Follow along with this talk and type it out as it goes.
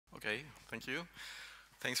Okay, thank you.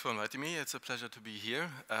 Thanks for inviting me. It's a pleasure to be here.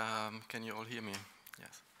 Can you all hear me?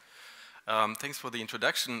 Yes. Thanks for the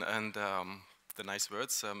introduction and the nice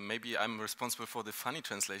words. Maybe I'm responsible for the funny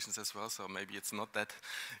translations as well, so maybe it's not that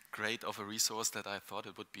great of a resource that I thought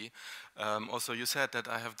it would be. Also, you said that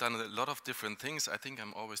I have done a lot of different things. I think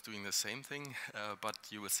I'm always doing the same thing, but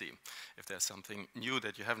you will see if there's something new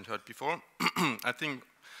that you haven't heard before. I think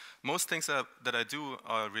most things that I do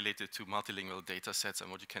are related to multilingual data sets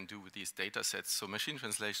and what you can do with these data sets. So machine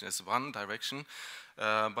translation is one direction,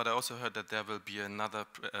 but I also heard that there will be another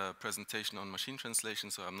presentation on machine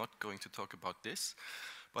translation, so I'm not going to talk about this.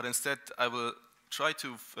 But instead, I will try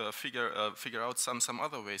to figure out some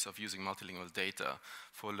other ways of using multilingual data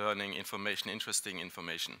for learning information, interesting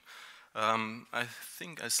information. I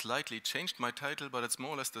think I slightly changed my title, but it's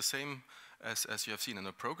more or less the same as you have seen in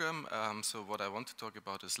the program. So what I want to talk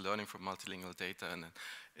about is learning from multilingual data, and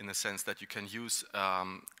in the sense that you can use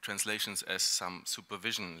translations as some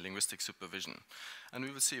supervision, linguistic supervision. And we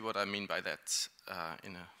will see what I mean by that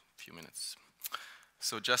in a few minutes.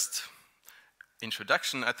 So just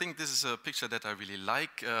introduction. I think this is a picture that I really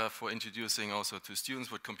like for introducing also to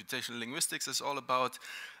students what computational linguistics is all about.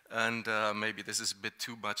 And maybe this is a bit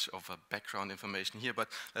too much of a background information here, but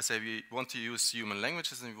let's say we want to use human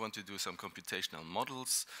languages and we want to do some computational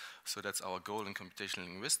models. So that's our goal in computational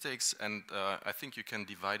linguistics. And I think you can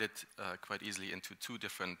divide it quite easily into two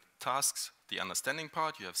different tasks. The understanding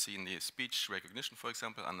part, you have seen the speech recognition, for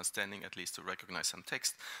example, understanding at least to recognize some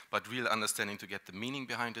text, but real understanding to get the meaning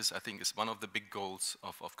behind this, I think, is one of the big goals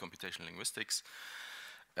of computational linguistics.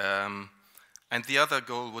 And the other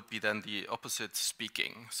goal would be then the opposite,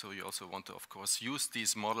 speaking. So you also want to, of course, use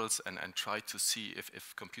these models and try to see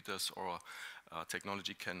if computers or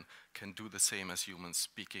technology can do the same as humans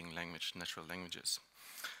speaking language, natural languages.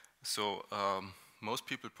 So most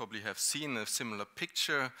people probably have seen a similar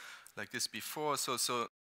picture like this before. So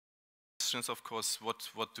questions, of course,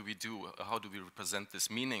 what do we do? How do we represent this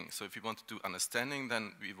meaning? So if we want to do understanding,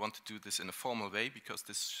 then we want to do this in a formal way because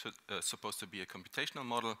this is supposed to be a computational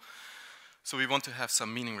model. So we want to have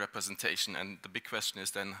some meaning representation, and the big question is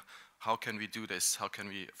then, how can we do this? How can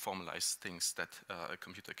we formalize things that a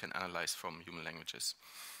computer can analyze from human languages?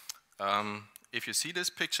 If you see this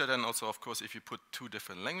picture, then also, of course, if you put two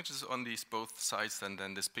different languages on these both sides,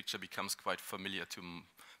 then this picture becomes quite familiar to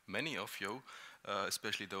many of you,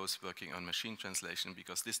 especially those working on machine translation,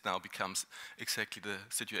 because this now becomes exactly the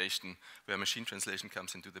situation where machine translation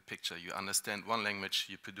comes into the picture. You understand one language,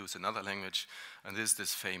 you produce another language, and this is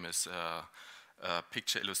this famous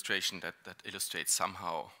picture illustration that illustrates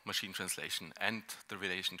somehow machine translation and the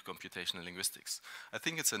relation to computational linguistics. I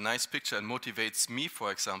think it's a nice picture and motivates me,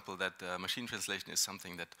 for example, that machine translation is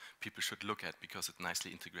something that people should look at because it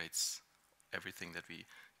nicely integrates everything that we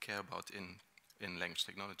care about in language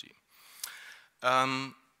technology.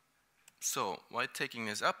 So why taking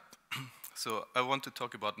this up? So I want to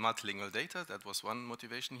talk about multilingual data. That was one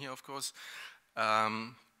motivation here, of course.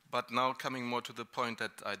 But now coming more to the point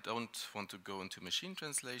that I don't want to go into machine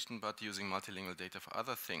translation, but using multilingual data for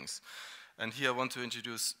other things. And here I want to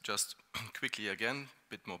introduce just quickly again, a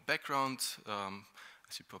bit more background.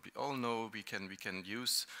 As you probably all know, we can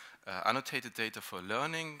use annotated data for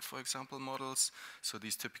learning, for example, models. So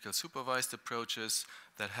these typical supervised approaches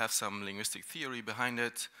that have some linguistic theory behind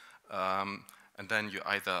it. And then you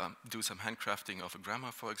either do some handcrafting of a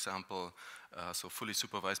grammar, for example, so fully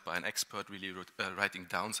supervised by an expert, really writing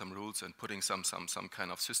down some rules and putting some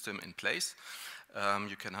kind of system in place.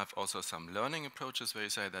 You can have also some learning approaches where you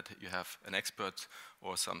say that you have an expert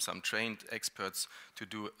or some trained experts to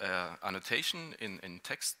do annotation in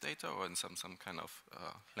text data or in some kind of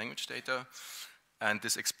language data. And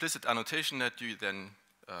this explicit annotation that you then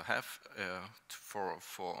have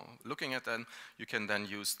for looking at them, you can then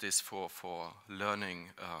use this for learning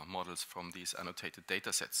models from these annotated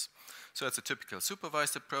data sets. So that's a typical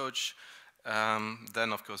supervised approach.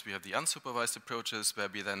 Then, of course, we have the unsupervised approaches where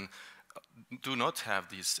we then do not have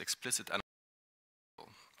these explicit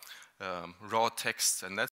raw texts,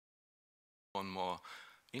 and that's more and more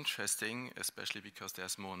interesting, especially because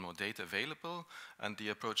there's more and more data available. And the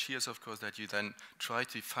approach here is, of course, that you then try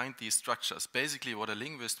to find these structures. Basically, what a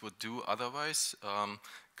linguist would do otherwise,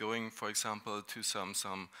 going, for example, to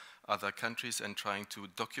some other countries and trying to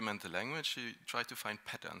document the language, you try to find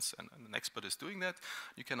patterns, and an expert is doing that.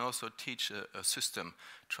 You can also teach a system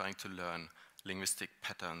trying to learn linguistic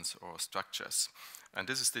patterns or structures. And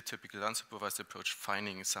this is the typical unsupervised approach,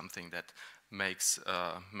 finding something that makes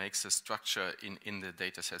a structure in the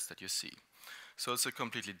data sets that you see. So it's a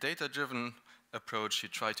completely data-driven approach. You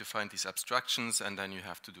try to find these abstractions, and then you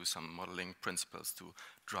have to do some modeling principles to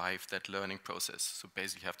drive that learning process. So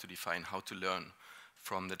basically you have to define how to learn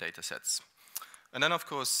from the data sets. And then of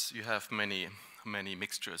course you have many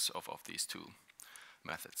mixtures of these two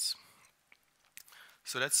methods.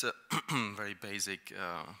 So that's a very basic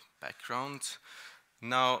background.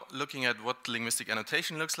 Now, looking at what linguistic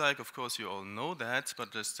annotation looks like, of course you all know that,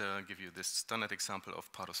 but just give you this standard example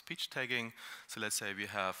of part-of-speech tagging. So let's say we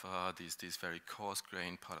have these very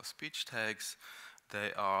coarse-grained part-of-speech tags.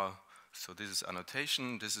 They are, so this is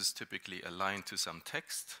annotation. This is typically aligned to some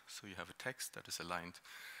text. So you have a text that is aligned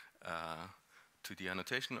to the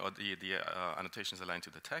annotation, or the annotation is aligned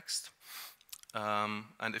to the text.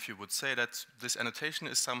 And if you would say that this annotation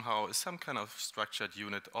is somehow some kind of structured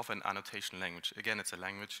unit of an annotation language, again it's a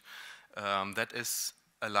language that is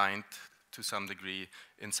aligned to some degree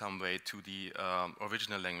in some way to the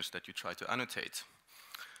original language that you try to annotate.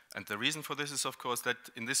 And the reason for this is of course that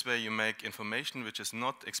in this way you make information which is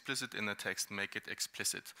not explicit in the text, make it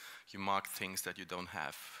explicit. You mark things that you don't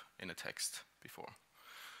have in a text before.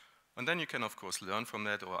 And then you can of course learn from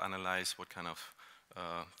that or analyze what kind of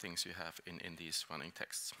things you have in these running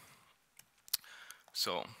texts.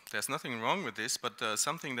 So there's nothing wrong with this, but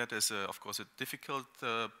something that is of course a difficult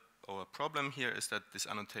or a problem here is that this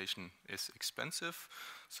annotation is expensive,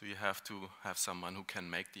 so you have to have someone who can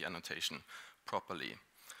make the annotation properly.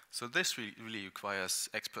 So this really requires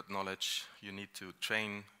expert knowledge. You need to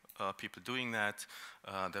train people doing that.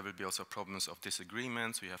 There will be also problems of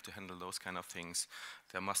disagreement, so you have to handle those kind of things.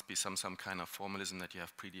 There must be some kind of formalism that you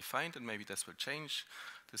have predefined, and maybe this will change.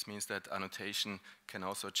 This means that annotation can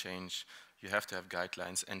also change. You have to have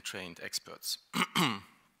guidelines and trained experts.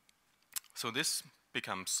 So this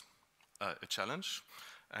becomes a challenge,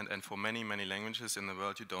 and for many languages in the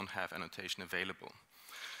world, you don't have annotation available.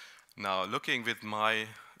 Now, looking with my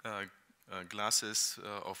glasses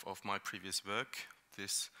of my previous work,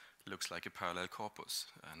 this looks like a parallel corpus,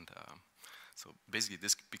 and so basically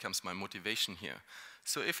this becomes my motivation here.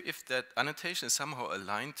 So if that annotation is somehow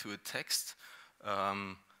aligned to a text,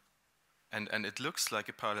 and it looks like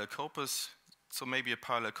a parallel corpus, so maybe a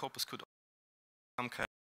parallel corpus could some kind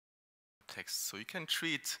of text. So you can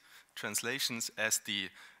treat translations as the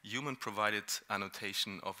human-provided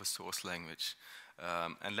annotation of a source language,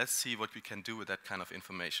 and let's see what we can do with that kind of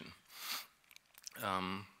information.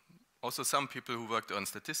 Also, some people who worked on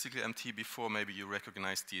statistical MT before, maybe you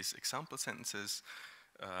recognize these example sentences,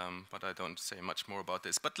 but I don't say much more about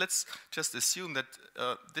this. But let's just assume that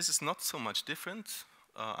this is not so much different.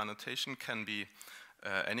 Annotation can be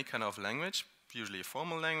any kind of language, usually a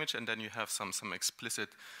formal language, and then you have some explicit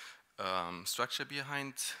structure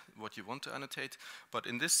behind what you want to annotate. But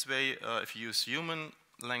in this way, if you use human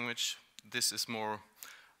language, this is more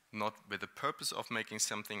not with the purpose of making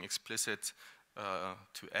something explicit,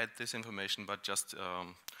 to add this information, but just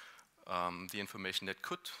the information that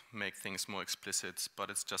could make things more explicit, but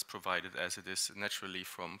it's just provided as it is naturally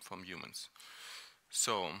from humans.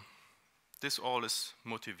 So this all is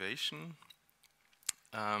motivation.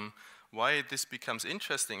 Why this becomes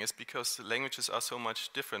interesting is because languages are so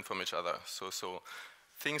much different from each other. So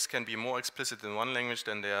things can be more explicit in one language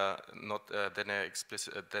than they are not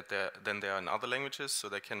than they are in other languages. So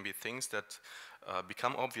there can be things that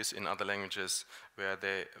become obvious in other languages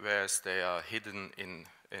whereas they are hidden in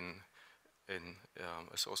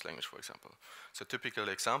a source language, for example. So a typical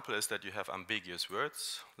example is that you have ambiguous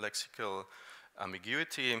words, lexical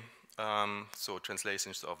ambiguity. So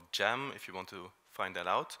translations of jam, if you want to find that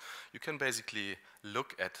out, you can basically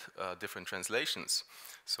look at different translations.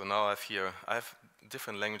 So now I have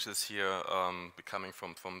different languages here coming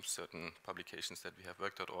from certain publications that we have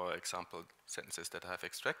worked on, or example sentences that I have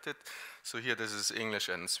extracted. So here this is English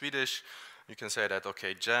and Swedish. You can say that,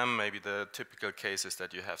 okay, jam, maybe the typical case is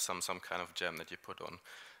that you have some kind of jam that you put on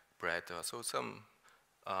bread, or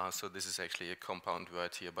so this is actually a compound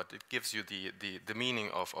word here, but it gives you the meaning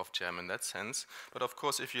of jam in that sense. But of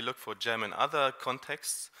course, if you look for jam in other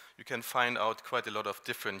contexts, you can find out quite a lot of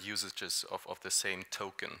different usages of the same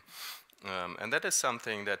token. And that is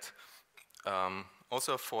something that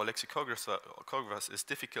also for lexicographers is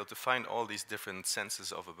difficult to find all these different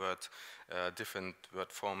senses of a word, different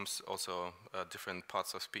word forms, also different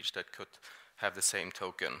parts of speech that could have the same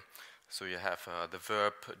token. So you have the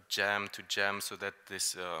verb jam to jam, so that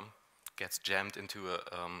this gets jammed into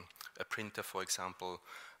a printer, for example.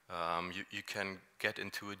 You can get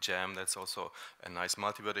into a jam. That's also a nice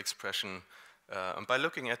multi-word expression. And by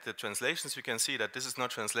looking at the translations, you can see that this is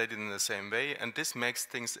not translated in the same way, and this makes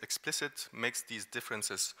things explicit, makes these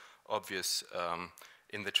differences obvious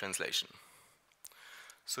in the translation.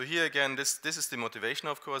 So here again, this is the motivation,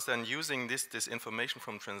 of course, then using this information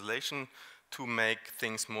from translation to make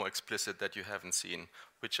things more explicit that you haven't seen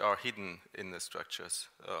which are hidden in the structures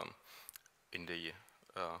in the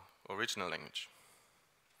original language.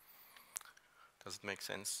 Does it make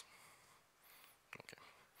sense? Okay.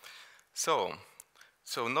 So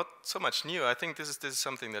not so much new. I think this is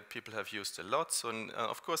something that people have used a lot. So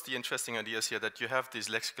of course the interesting idea is here that you have these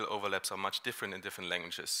lexical overlaps are much different in different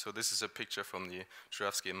languages. So this is a picture from the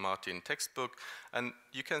Żurawski and Martin textbook, and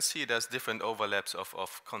you can see there's different overlaps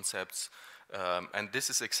of concepts. And this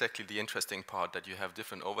is exactly the interesting part, that you have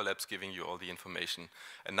different overlaps giving you all the information.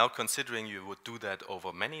 And now considering you would do that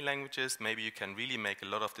over many languages, maybe you can really make a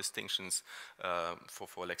lot of distinctions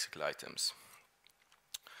for lexical items.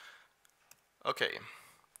 Okay,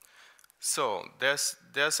 so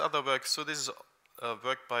there's other work. So this is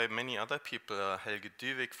work by many other people. Helge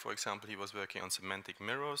Dyvik, for example, he was working on semantic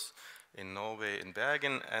mirrors in Norway, in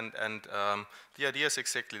Bergen, and the idea is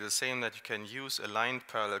exactly the same, that you can use aligned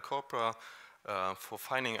parallel corpora for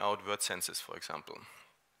finding out word senses, for example.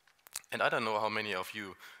 And I don't know how many of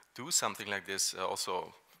you do something like this,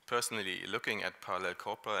 also personally looking at parallel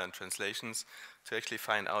corpora and translations to actually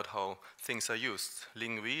find out how things are used.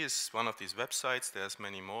 Lingui is one of these websites, there's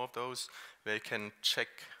many more of those, where you can check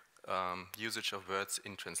usage of words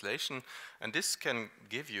in translation, and this can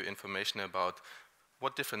give you information about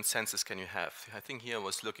what different senses can you have. I think here I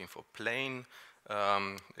was looking for plane,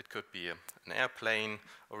 it could be an airplane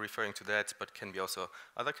or referring to that, but can be also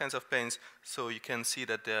other kinds of planes. So you can see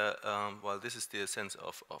that there, well, this is the sense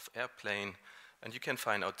of airplane, and you can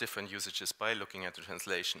find out different usages by looking at the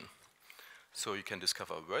translation. So you can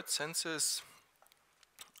discover word senses,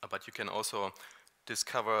 but you can also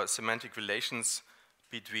discover semantic relations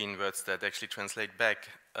between words that actually translate back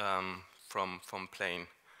from plane,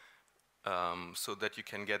 so that you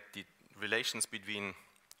can get the relations between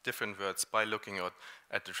different words by looking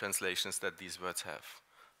at the translations that these words have.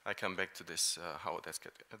 I come back to this, how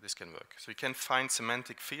this can work. So you can find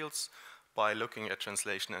semantic fields by looking at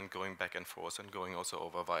translation and going back and forth and going also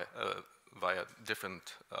over via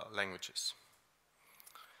different languages.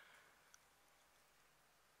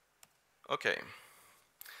 Okay,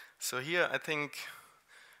 so here I think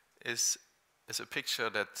is a picture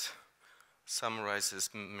that summarizes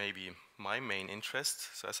maybe my main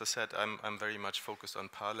interest. So as I said, I'm very much focused on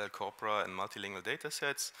parallel corpora and multilingual data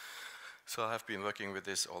sets. So I have been working with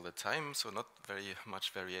this all the time, so not very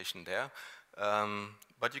much variation there.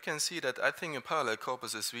 But you can see that I think a parallel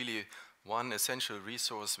corpus is really one essential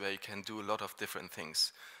resource where you can do a lot of different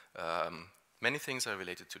things. Many things are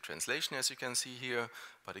related to translation, as you can see here,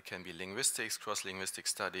 but it can be linguistics, cross-linguistic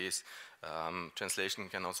studies. Translation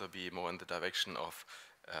can also be more in the direction of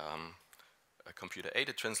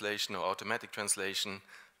computer-aided translation or automatic translation,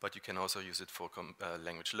 but you can also use it for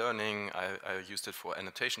language learning. I used it for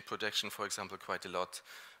annotation protection, for example, quite a lot.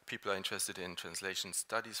 People are interested in translation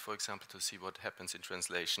studies, for example, to see what happens in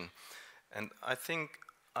translation. And I think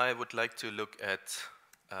I would like to look at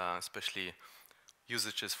especially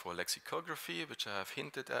usages for lexicography, which I have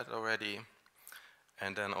hinted at already,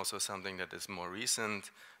 and then also something that is more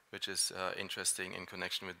recent, which is interesting in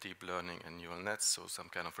connection with deep learning and neural nets, so some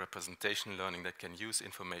kind of representation learning that can use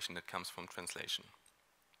information that comes from translation.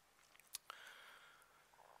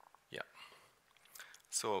 Yeah.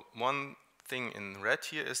 So one thing in red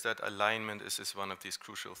here is that alignment is one of these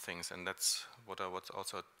crucial things, and that's what I would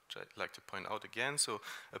also like to point out again. So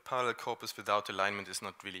a parallel corpus without alignment is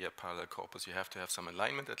not really a parallel corpus. You have to have some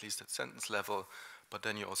alignment, at least at sentence level, but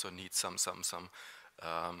then you also need some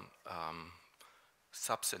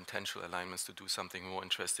subsentential alignments to do something more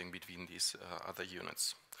interesting between these other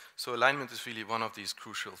units. So alignment is really one of these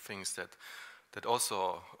crucial things that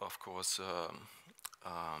also, of course,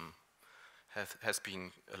 has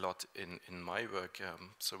been a lot in my work.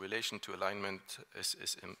 So relation to alignment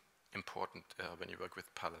is important when you work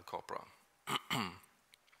with parallel corpora.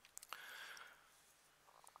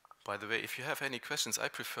 By the way, if you have any questions, I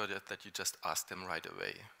prefer that you just ask them right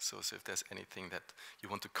away. So if there's anything that you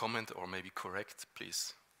want to comment or maybe correct,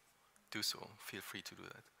 please do so. Feel free to do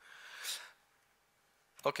that.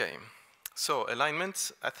 Okay, so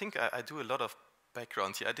alignment, I think I do a lot of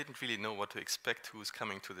background here. I didn't really know what to expect who's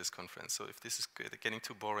coming to this conference. So if this is getting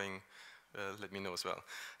too boring, let me know as well.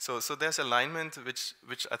 So there's alignment,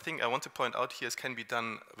 which I think I want to point out here can be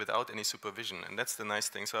done without any supervision, and that's the nice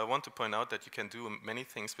thing. So I want to point out that you can do many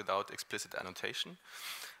things without explicit annotation.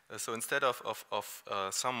 So instead of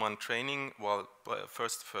someone training, well,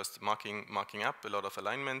 first marking up a lot of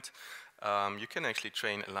alignment, you can actually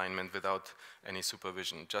train alignment without any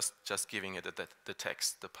supervision, just giving it the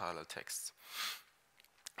text, the parallel text.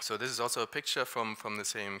 So this is also a picture from the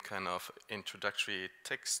same kind of introductory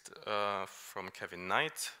text from Kevin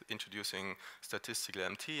Knight introducing statistical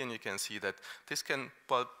MT, and you can see that this can,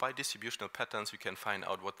 by distributional patterns, you can find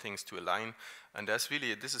out what things to align, and this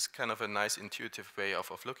is kind of a nice intuitive way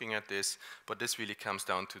of looking at this, but this really comes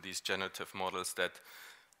down to these generative models that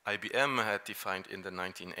IBM had defined in the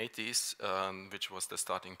 1980s, which was the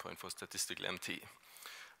starting point for statistical MT.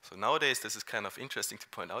 So nowadays, this is kind of interesting to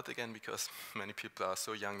point out again, because many people are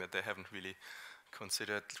so young that they haven't really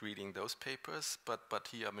considered reading those papers, but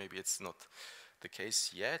here maybe it's not the case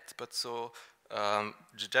yet. But so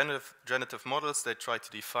generative models, they try to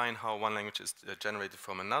define how one language is generated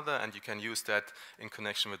from another, and you can use that in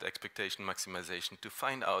connection with expectation maximization to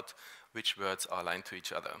find out which words are aligned to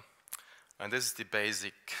each other. And this is the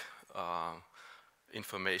basic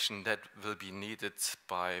information that will be needed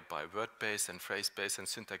by word-based and phrase-based and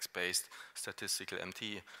syntax-based statistical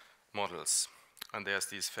MT models. And there's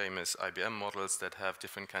these famous IBM models that have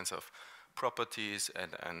different kinds of properties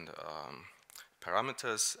and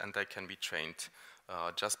parameters, and they can be trained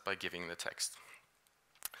just by giving the text.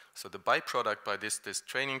 So the byproduct by this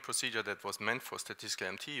training procedure that was meant for statistical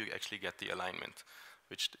MT, you actually get the alignment,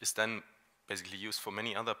 which is then basically used for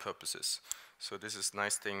many other purposes. So this is a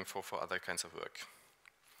nice thing for other kinds of work.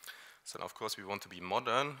 So of course we want to be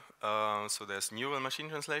modern, so there's neural machine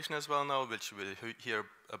translation as well now, which you will hear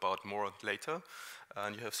about more later.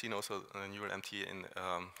 And you have seen also neural MT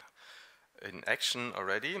in action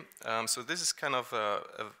already. So this is kind of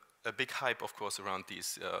a big hype, of course, around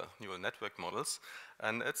these neural network models.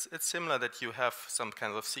 And it's similar that you have some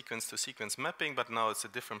kind of sequence-to-sequence mapping, but now it's a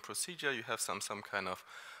different procedure. You have some kind of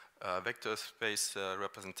vector space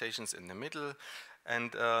representations in the middle.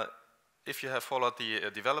 And if you have followed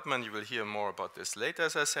the development, you will hear more about this later,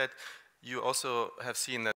 as I said. You also have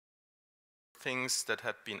seen that things that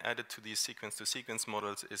had been added to these sequence-to-sequence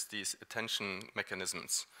models is these attention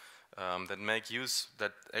mechanisms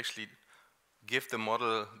that actually give the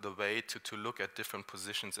model the way to look at different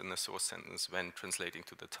positions in the source sentence when translating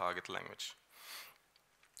to the target language.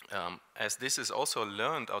 As this is also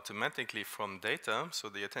learned automatically from data, so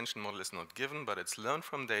the attention model is not given, but it's learned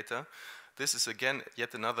from data. This is again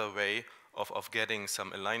yet another way of getting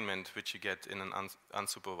some alignment, which you get in an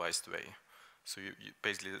unsupervised way. So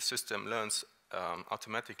basically the system learns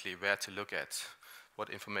automatically where to look at, what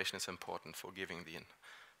information is important for giving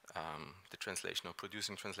the translation or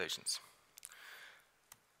producing translations.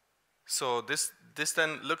 So this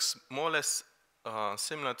then looks more or less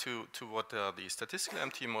similar to what the statistical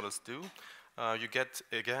MT models do. You get,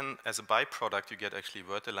 again, as a byproduct, you get actually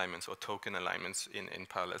word alignments or token alignments in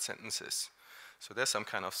parallel sentences. So there's some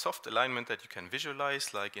kind of soft alignment that you can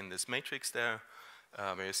visualize, like in this matrix there,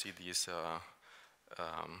 where you see these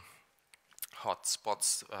hot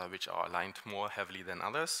spots which are aligned more heavily than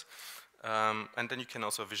others. And then you can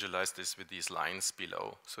also visualize this with these lines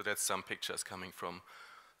below. So that's some pictures coming from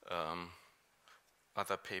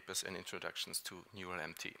other papers and introductions to neural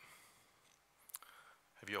MT.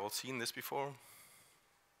 Have you all seen this before?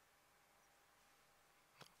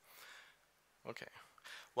 Okay.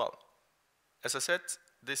 Well, as I said,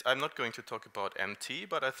 I'm not going to talk about MT,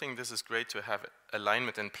 but I think this is great to have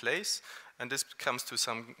alignment in place. And this comes to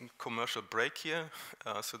some commercial break here.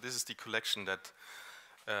 So this is the collection that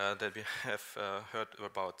we have heard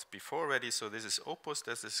about before already. So this is Opus.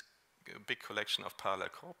 There's this big collection of parallel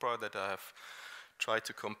corpora that I have tried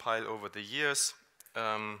to compile over the years.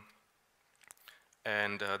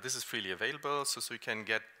 This is freely available, so you can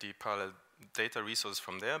get the parallel data resource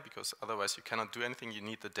from there, because otherwise you cannot do anything, you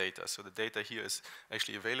need the data. So the data here is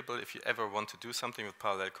actually available. If you ever want to do something with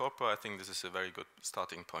parallel corpora, I think this is a very good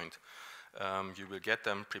starting point. You will get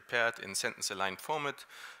them prepared in sentence-aligned format,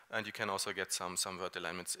 and you can also get some word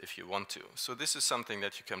alignments if you want to. So this is something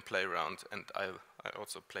that you can play around, and I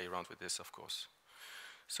also play around with this, of course.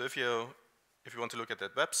 So if you want to look at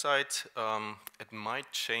that website, it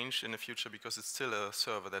might change in the future because it's still a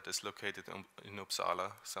server that is located in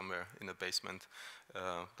Uppsala, somewhere in the basement.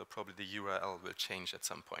 Probably the URL will change at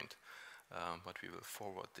some point, but we will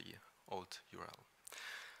forward the old URL.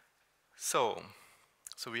 So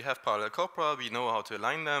we have parallel corpora, we know how to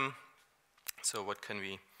align them. So what can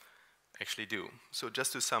we actually do? So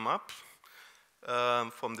just to sum up,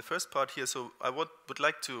 from the first part here, so I would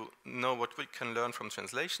like to know what we can learn from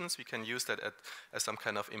translations. We can use that as some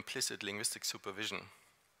kind of implicit linguistic supervision.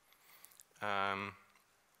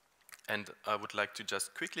 And I would like to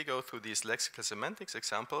just quickly go through these lexical semantics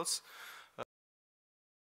examples.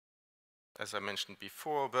 As I mentioned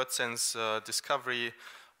before, word sense discovery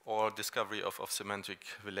or discovery of semantic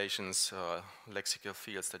relations, lexical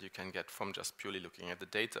fields that you can get from just purely looking at the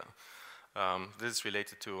data. This is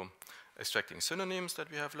related to extracting synonyms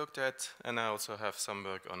that we have looked at, and I also have some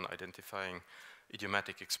work on identifying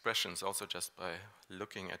idiomatic expressions, also just by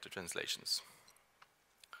looking at the translations.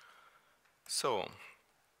 So,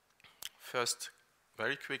 first,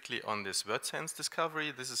 very quickly on this word sense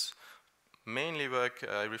discovery. This is mainly work,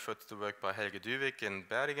 I referred to the work by Helge Duvik in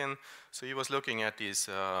Bergen. So he was looking at these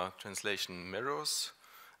translation mirrors,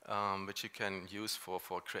 which you can use for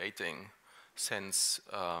creating sense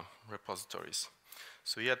repositories.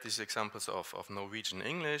 So he had these examples of Norwegian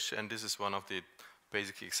English, and this is one of the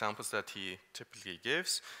basic examples that he typically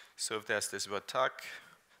gives. So if there's this word tak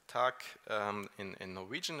in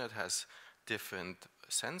Norwegian, it has different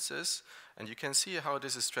senses, and you can see how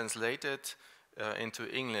this is translated into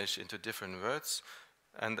English, into different words,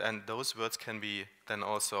 and those words can be then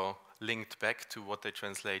also linked back to what they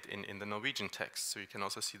translate in the Norwegian text. So you can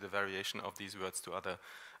also see the variation of these words to other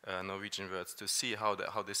Norwegian words to see how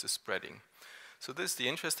this is spreading. So this is the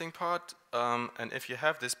interesting part, and if you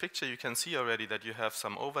have this picture, you can see already that you have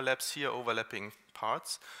some overlaps here, overlapping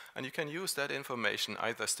parts, and you can use that information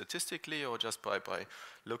either statistically or just by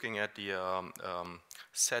looking at the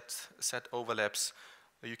set overlaps.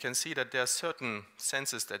 You can see that there are certain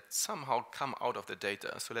senses that somehow come out of the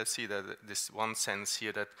data. So let's see that this one sense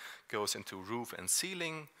here that goes into roof and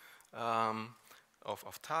ceiling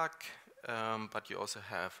of tak, but you also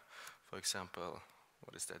have, for example,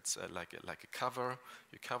 what is that? Like a cover.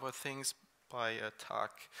 You cover things by a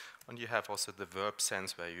tak, and you have also the verb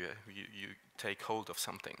sense where you take hold of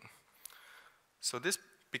something. So this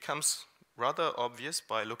becomes rather obvious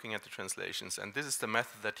by looking at the translations, and this is the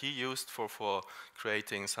method that he used for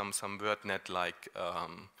creating some WordNet-like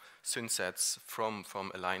synsets from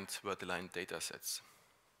word-aligned data sets.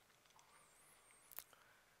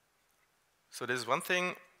 So this is one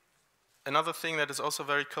thing. Another thing that is also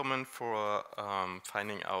very common for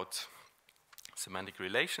finding out semantic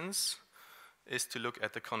relations is to look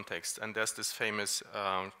at the context. And there's this famous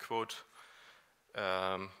quote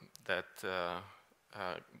that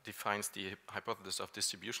defines the hypothesis of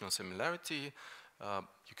distributional similarity.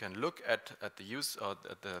 You can look at the use or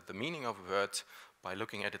the meaning of a word by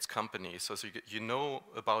looking at its company. So you know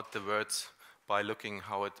about the words by looking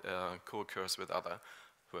how it co-occurs with other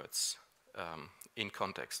words in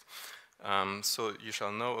context. So you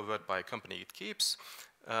shall know a word by company it keeps,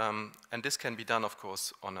 and this can be done, of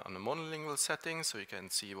course, on a monolingual setting, so you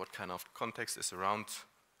can see what kind of context is around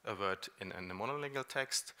a word in a monolingual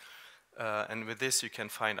text, and with this you can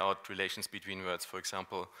find out relations between words. For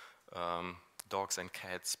example, dogs and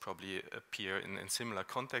cats probably appear in similar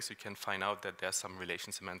contexts. You can find out that there's some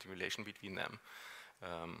semantic relation between them,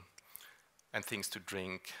 and things to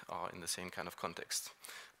drink are in the same kind of context.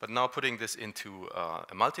 But now putting this into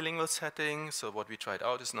a multilingual setting, so what we tried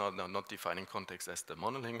out is now not defining context as the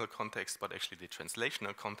monolingual context, but actually the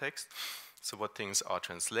translational context. So what things are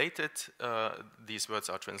translated, these words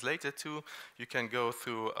are translated to. You can go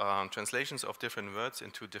through translations of different words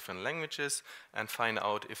into different languages and find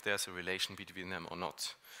out if there's a relation between them or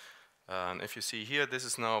not. And if you see here, this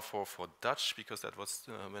is now for Dutch, because that was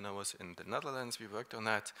when I was in the Netherlands, we worked on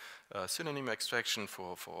that, synonym extraction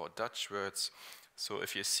for Dutch words. So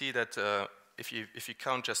if you see that, if you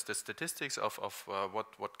count just the statistics of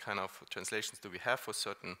what kind of translations do we have for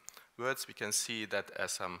certain words, we can see that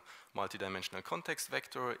as some multidimensional context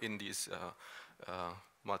vector in this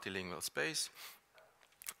multilingual space.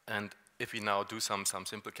 And if we now do some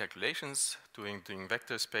simple calculations, doing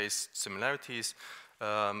vector space similarities,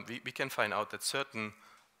 we can find out that certain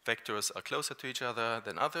vectors are closer to each other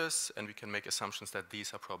than others, and we can make assumptions that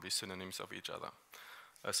these are probably synonyms of each other.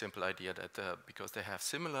 A simple idea that because they have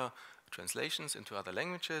similar translations into other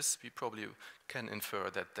languages, we probably can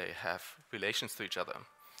infer that they have relations to each other.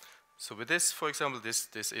 So with this, for example,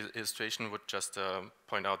 this illustration would just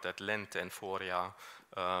point out that lente and voorjaar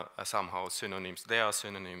are somehow synonyms. They are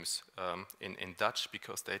synonyms in Dutch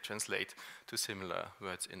because they translate to similar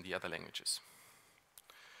words in the other languages.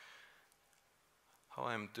 How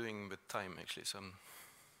I'm doing with time, actually, some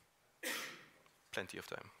plenty of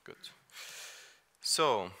time, good.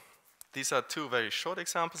 So, these are two very short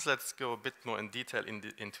examples. Let's go a bit more in detail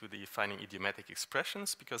into the finding idiomatic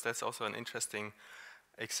expressions, because that's also an interesting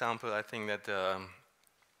example, I think, that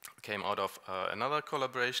came out of another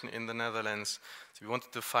collaboration in the Netherlands. So we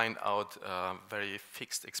wanted to find out very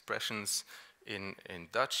fixed expressions in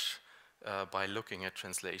Dutch by looking at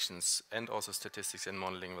translations and also statistics in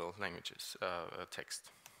monolingual languages,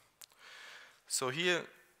 text. So here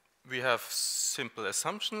we have simple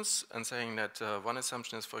assumptions, and saying that one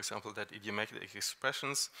assumption is, for example, that idiomatic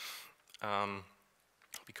expressions,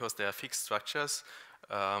 because they are fixed structures,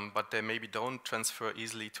 but they maybe don't transfer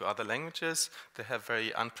easily to other languages. They have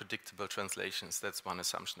very unpredictable translations. That's one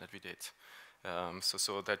assumption that we did.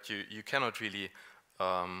 So that you cannot really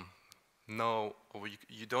know, or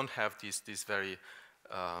you don't have these very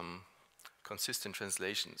consistent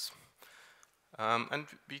translations. And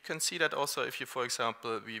we can see that also if you, for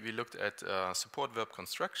example, we looked at support verb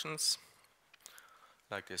constructions,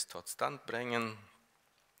 like this tot stand brengen,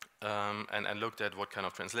 and looked at what kind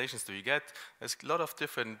of translations do you get. There's a lot of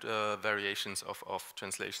different variations of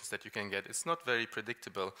translations that you can get. It's not very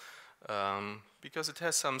predictable because it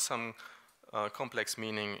has some complex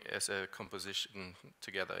meaning as a composition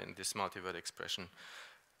together in this multi-word expression.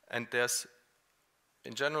 And there's,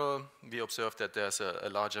 in general, we observed that there's a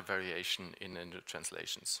larger variation in the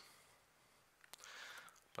translations.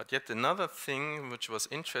 But yet another thing which was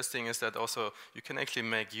interesting is that also you can actually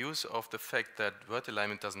make use of the fact that word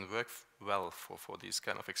alignment doesn't work well for these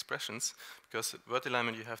kind of expressions, because word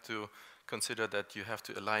alignment you have to consider that you have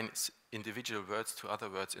to align individual words to other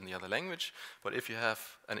words in the other language. But if you have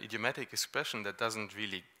an idiomatic expression that doesn't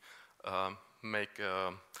really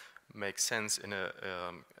make sense in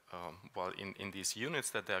in these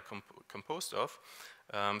units that they are composed of,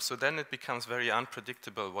 so then it becomes very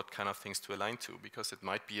unpredictable what kind of things to align to, because it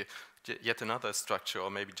might be yet another structure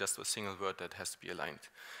or maybe just a single word that has to be aligned.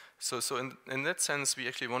 So in that sense, we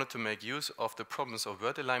actually wanted to make use of the problems of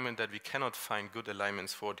word alignment, that we cannot find good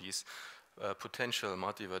alignments for these potential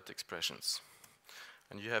multi-word expressions.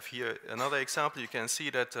 And you have here another example. You can see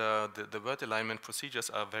that the word alignment procedures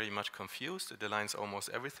are very much confused. It aligns almost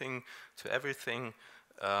everything to everything,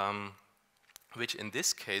 which in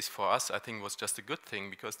this case for us I think was just a good thing,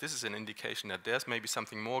 because this is an indication that there's maybe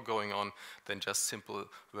something more going on than just simple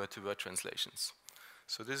word-to-word translations.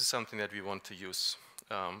 So this is something that we want to use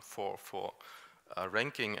for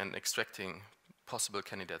ranking and extracting possible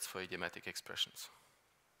candidates for idiomatic expressions.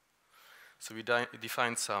 So we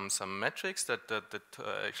defined some metrics that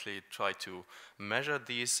actually try to measure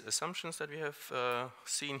these assumptions that we have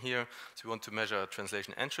seen here. So we want to measure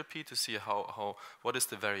translation entropy to see what is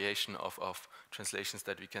the variation of translations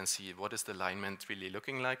that we can see. What is the alignment really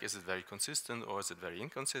looking like? Is it very consistent or is it very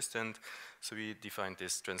inconsistent? So we defined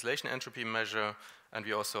this translation entropy measure, and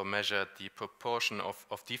we also measured the proportion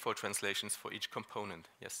of default translations for each component.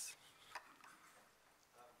 Yes?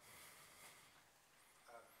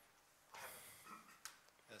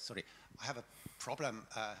 Sorry, I have a problem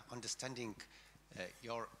understanding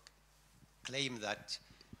your claim that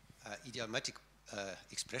idiomatic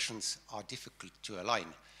expressions are difficult to align.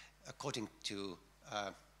 According to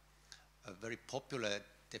a very popular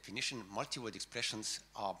definition, multi-word expressions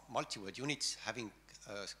are multi-word units having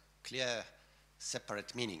a clear,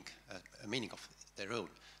 separate meaning, a meaning of their own.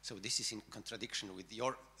 So this is in contradiction with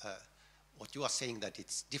your, what you are saying, that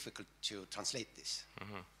it's difficult to translate this.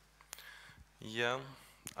 Mm-hmm. Yeah.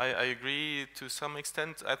 I agree to some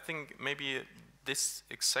extent. I think maybe this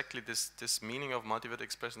meaning of multi-word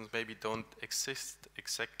expressions maybe don't exist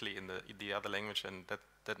exactly in the other language, and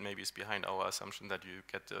that maybe is behind our assumption that you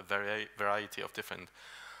get a variety of different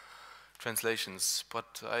translations.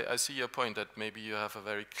 But I see your point that maybe you have a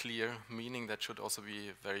very clear meaning that should also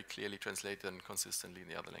be very clearly translated and consistently in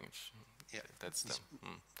the other language. Yeah, that's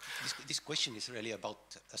this question is really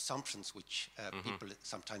about assumptions which people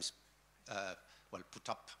sometimes put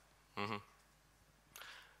up. Mm-hmm.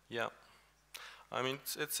 Yeah, I mean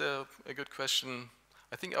it's a good question.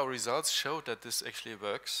 I think our results show that this actually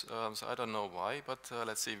works. So I don't know why, but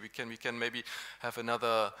let's see. We can maybe have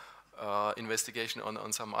another investigation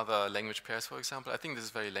on some other language pairs, for example. I think this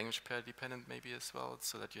is very language pair dependent maybe as well,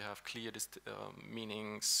 so that you have clear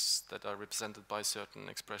meanings that are represented by certain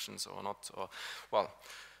expressions or not. Or well,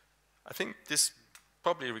 I think this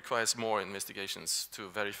probably requires more investigations to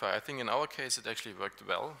verify. I think in our case it actually worked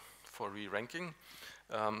well for re-ranking.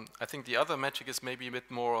 I think the other metric is maybe a bit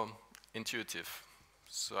more intuitive.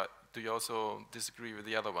 So do you also disagree with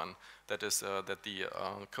the other one? That is that the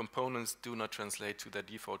components do not translate to their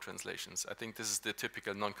default translations. I think this is the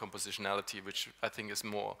typical non-compositionality, which I think is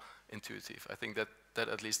more intuitive. I think that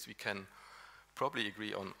at least we can probably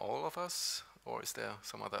agree on, all of us, or is there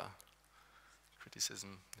some other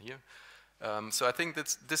criticism here? So I think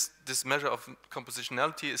that this measure of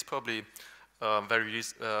compositionality is probably very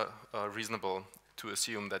reasonable to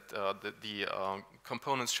assume that the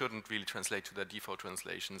components shouldn't really translate to their default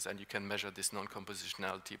translations, and you can measure this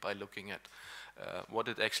non-compositionality by looking at what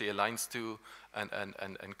it actually aligns to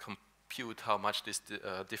and compute how much this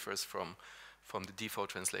differs from the default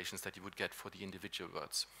translations that you would get for the individual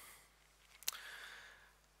words.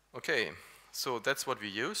 Okay, so that's what we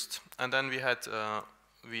used, and then we had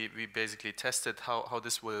we basically tested how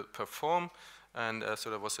this will perform And so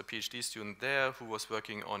there was a PhD student there who was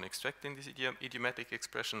working on extracting these idiomatic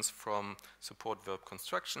expressions from support verb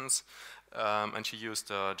constructions. And she used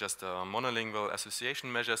just monolingual association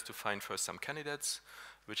measures to find first some candidates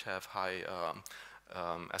which have high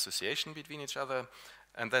association between each other.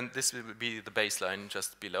 And then this will be the baseline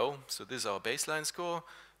just below. So this is our baseline score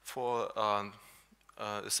for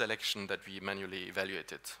a selection that we manually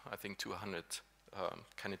evaluated. I think 200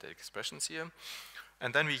 candidate expressions here.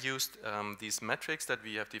 And then we used these metrics that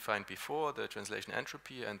we have defined before, the translation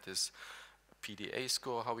entropy and this PDA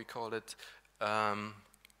score, how we call it,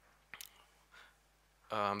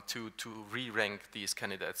 to re-rank these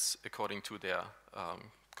candidates according to their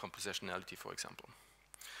compositionality, for example.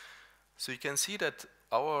 So you can see that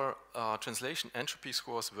our translation entropy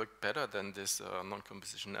scores work better than this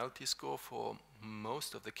non-compositionality score for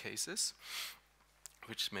most of the cases,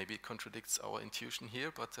 which maybe contradicts our intuition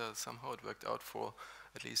here, but somehow it worked out for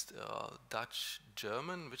at least Dutch,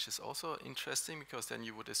 German, which is also interesting because then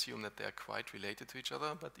you would assume that they are quite related to each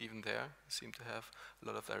other, but even there seem to have a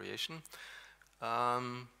lot of variation.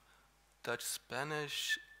 Dutch,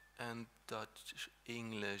 Spanish, and Dutch,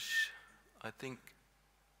 English, I think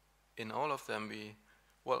in all of them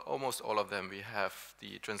well, almost all of them we have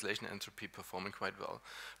the translation entropy performing quite well.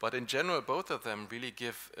 But in general, both of them really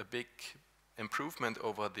give a big improvement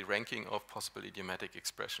over the ranking of possible idiomatic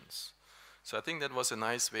expressions. So I think that was a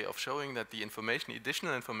nice way of showing that the information,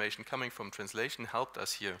 additional information coming from translation helped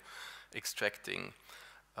us here extracting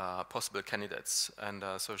possible candidates. And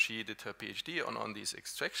so she did her PhD on these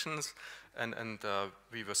extractions, and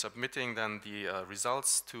we were submitting then the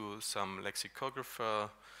results to some lexicographer,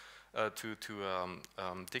 to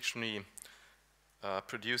dictionary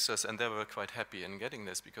producers, and they were quite happy in getting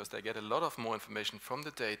this because they get a lot of more information from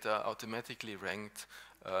the data automatically ranked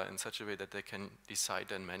in such a way that they can decide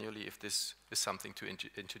then manually if this is something to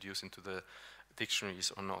introduce into the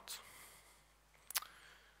dictionaries or not.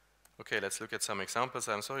 Okay, let's look at some examples.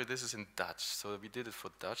 I'm sorry, this is in Dutch, so we did it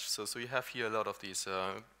for Dutch. So you have here a lot of these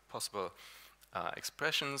possible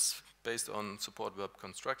expressions based on support verb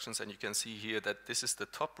constructions, and you can see here that this is the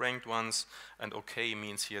top ranked ones, and okay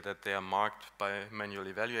means here that they are marked by manual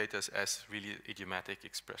evaluators as really idiomatic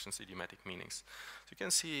expressions, idiomatic meanings. So you can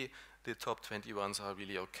see the top 20 ones are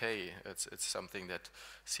really okay. It's something that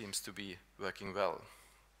seems to be working well.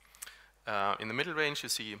 In the middle range you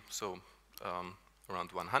see,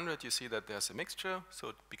 around 100 you see that there's a mixture, so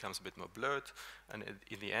it becomes a bit more blurred, and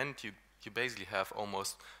in the end you basically have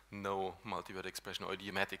almost no multi-word expression or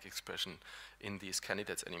idiomatic expression in these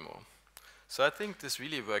candidates anymore. So I think this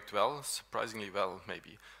really worked well, surprisingly well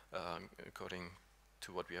maybe, according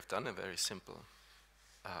to what we have done, a very simple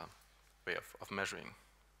way of measuring.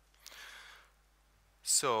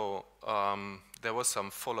 So there was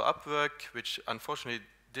some follow-up work, which unfortunately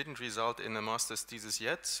didn't result in a master's thesis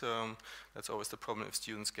yet. That's always the problem if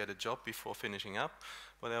students get a job before finishing up.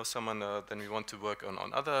 But there was someone, then we want to work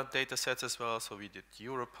on other data sets as well. So we did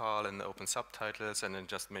Europal and open subtitles, and then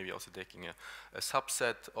just maybe also taking a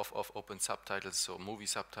subset of open subtitles, so movie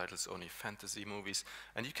subtitles, only fantasy movies.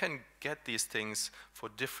 And you can get these things for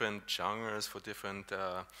different genres, for different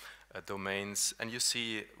domains, and you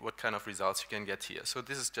see what kind of results you can get here. So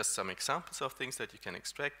this is just some examples of things that you can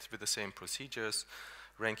extract with the same procedures,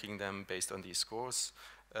 ranking them based on these scores.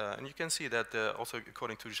 And you can see that also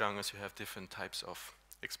according to genres you have different types of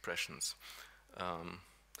expressions.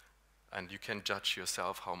 And you can judge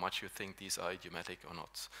yourself how much you think these are idiomatic or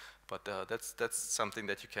not. But that's something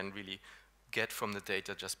that you can really get from the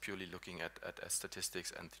data just purely looking at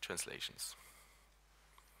statistics and the translations.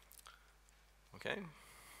 Okay.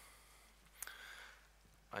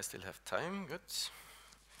 I still have time, good.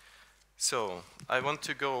 So I want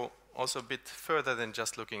to go also a bit further than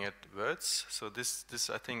just looking at words. So this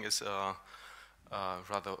I think is a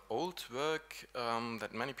rather old work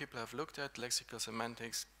that many people have looked at, lexical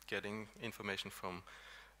semantics, getting information from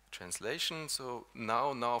translation. So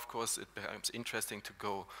now of course it becomes interesting to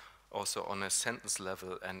go also on a sentence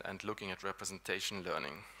level and looking at representation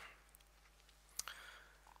learning.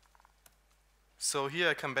 So here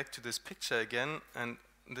I come back to this picture again, and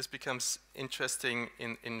this becomes interesting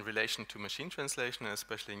in relation to machine translation, and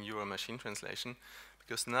especially neural machine translation,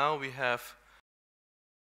 because now we have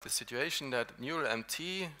the situation that neural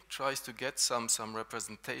MT tries to get some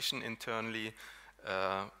representation internally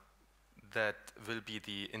that will be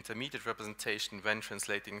the intermediate representation when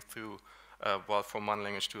translating through from one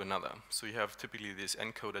language to another. So you have typically these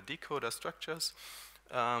encoder-decoder structures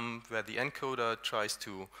where the encoder tries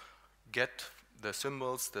to get the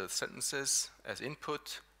symbols, the sentences as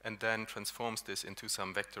input, and then transforms this into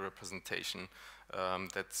some vector representation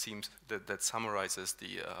that summarizes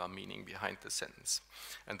the meaning behind the sentence.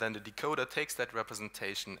 And then the decoder takes that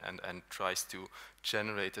representation and tries to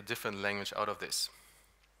generate a different language out of this.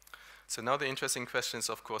 So now the interesting question is,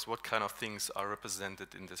 of course, what kind of things are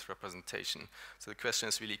represented in this representation? So the question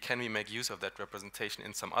is really, can we make use of that representation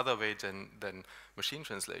in some other way than machine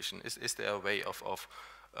translation? Is there a way of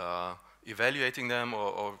evaluating them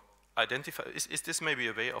or identify? Is this maybe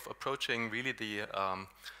a way of approaching really the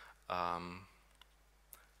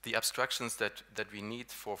abstractions that we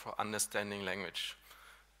need for understanding language?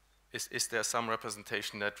 Is there some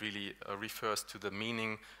representation that really refers to the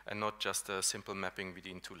meaning and not just a simple mapping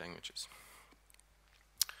between two languages?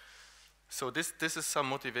 So this is some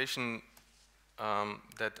motivation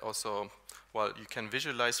that also, well, you can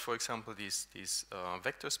visualize, for example, these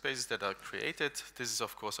vector spaces that are created. This is,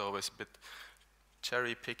 of course, always a bit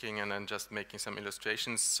cherry picking and then just making some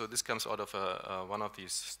illustrations. So this comes out of one of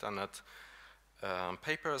these standard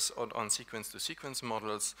papers on sequence-to-sequence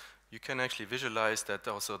models. You can actually visualize that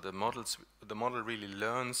also the model really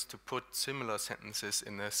learns to put similar sentences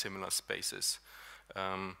in their similar spaces.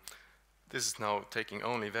 This is now taking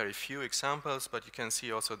only very few examples, but you can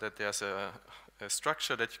see also that there's a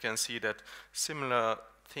structure that you can see that similar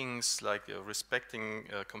things like respecting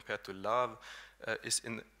compared to love is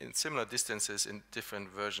in similar distances in different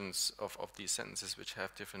versions of these sentences, which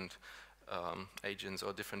have different agents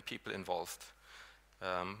or different people involved.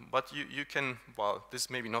 But you can, well, this is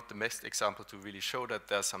maybe not the best example to really show that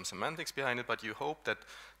there's some semantics behind it, but you hope that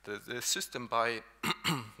the system, by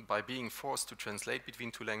being forced to translate between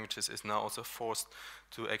two languages, is now also forced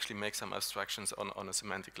to actually make some abstractions on a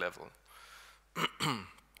semantic level.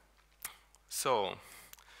 So,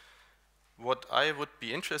 what I would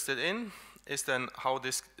be interested in is then how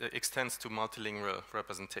this extends to multilingual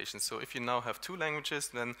representation. So if you now have two languages,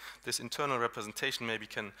 then this internal representation maybe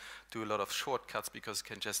can do a lot of shortcuts because it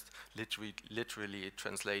can just literally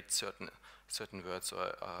translate certain words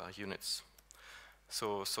or units.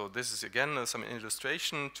 So this is again some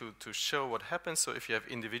illustration to show what happens. So if you have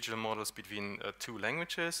individual models between two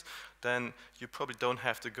languages, then you probably don't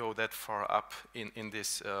have to go that far up in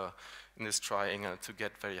this triangle to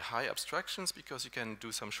get very high abstractions, because you can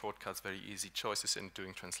do some shortcuts, very easy choices in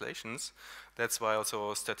doing translations. That's why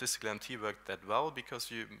also statistical MT worked that well, because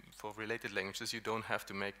for related languages you don't have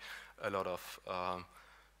to make a lot of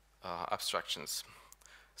abstractions.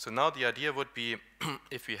 So now the idea would be,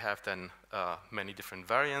 if we have then many different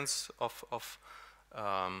variants of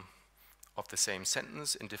the same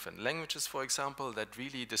sentence in different languages, for example, that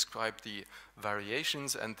really describe the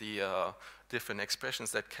variations and the different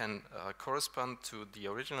expressions that can correspond to the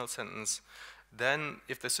original sentence, then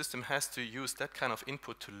if the system has to use that kind of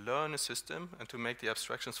input to learn a system and to make the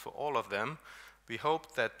abstractions for all of them, we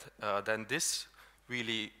hope that then this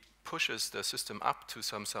really pushes the system up to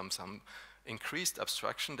some increased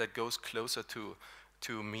abstraction that goes closer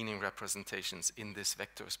to meaning representations in this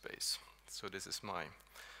vector space. So this is my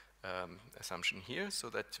assumption here, so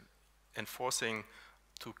that enforcing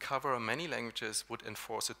to cover many languages would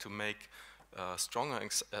enforce it to make stronger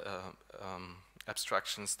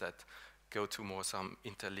abstractions that go to more some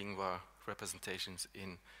interlingual representations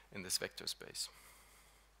in this vector space.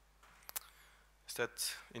 Is that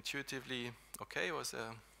intuitively okay? Or is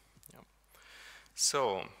there, yeah.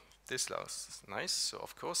 So this looks nice. So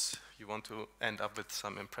of course you want to end up with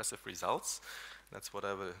some impressive results. That's what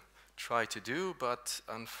I will try to do, but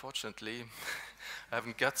unfortunately I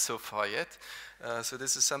haven't got so far yet. So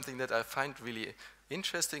this is something that I find really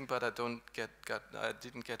interesting, but I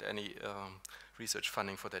didn't get any research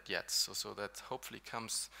funding for that yet. So that hopefully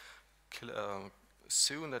comes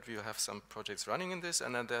soon, that we will have some projects running in this,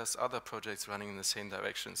 and then there's other projects running in the same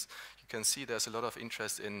directions. You can see there's a lot of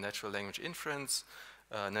interest in natural language inference,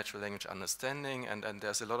 natural language understanding, and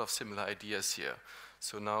there's a lot of similar ideas here.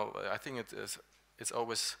 So now I think it's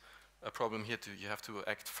always a problem here you have to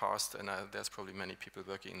act fast, and there's probably many people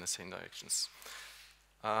working in the same directions.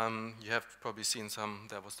 You have probably seen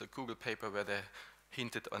there was the Google paper where they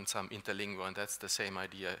hinted on some interlingual, and that's the same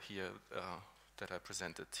idea here that I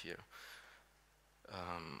presented here.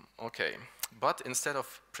 Okay, but instead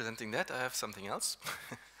of presenting that, I have something else.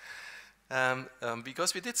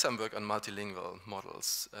 Because we did some work on multilingual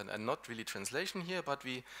models, and not really translation here, but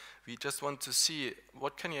we just want to see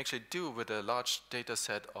what can you actually do with a large data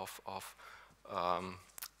set of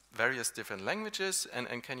various different languages,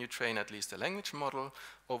 and can you train at least a language model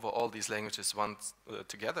over all these languages once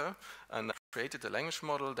together, and created a language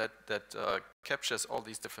model that captures all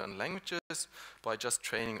these different languages by just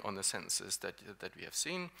training on the sentences that we have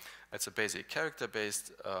seen. It's a basic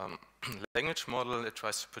character-based language model. It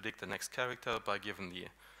tries to predict the next character by given the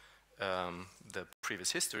the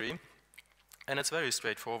previous history. And it's very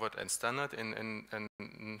straightforward and standard in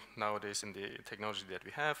nowadays in the technology that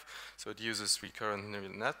we have. So it uses recurrent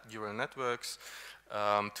neural networks,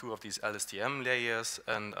 2 of these LSTM layers,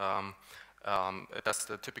 and that's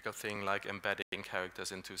the typical thing like embedding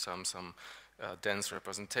characters into some dense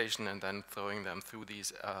representation and then throwing them through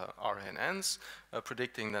these RNNs,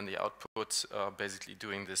 predicting then the output, basically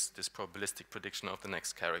doing this probabilistic prediction of the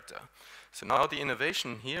next character. So now the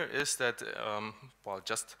innovation here is that, well,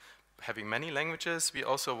 just having many languages, we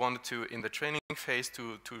also wanted to, in the training phase,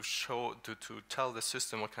 to tell the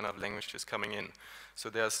system what kind of language is coming in. So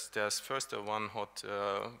there's first a one hot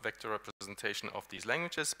vector representation of these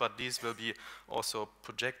languages, but these will be also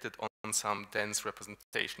projected on some dense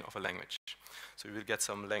representation of a language. So we will get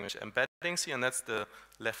some language embeddings here, and that's the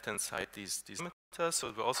left-hand side, these parameters.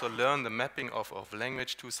 So we also learn the mapping of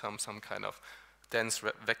language to some kind of dense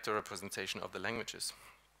vector representation of the languages.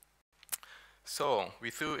 So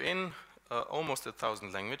we threw in almost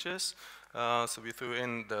 1,000 languages. So we threw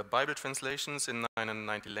in the Bible translations in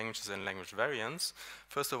 990 languages and language variants.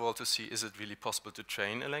 First of all, to see is it really possible to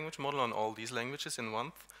train a language model on all these languages in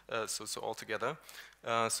one, so all together.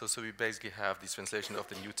 So we basically have this translation of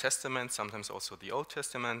the New Testament, sometimes also the Old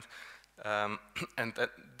Testament. And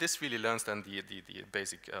this really learns then the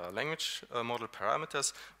basic language model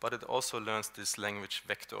parameters, but it also learns this language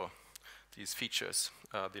vector, these features,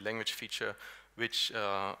 the language feature which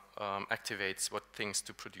activates what things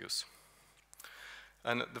to produce.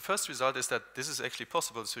 And the first result is that this is actually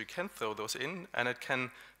possible, so you can throw those in, and it can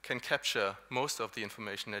capture most of the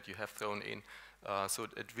information that you have thrown in. So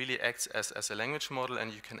it really acts as a language model,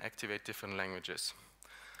 and you can activate different languages.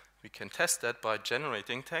 We can test that by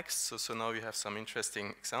generating text, so now we have some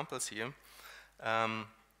interesting examples here.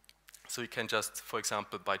 So you can just, for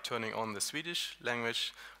example, by turning on the Swedish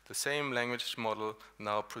language, the same language model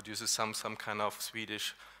now produces some kind of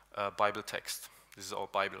Swedish Bible text. This is all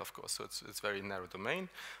Bible, of course, so it's very narrow domain.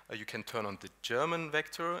 You can turn on the German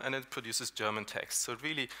vector, and it produces German text. So it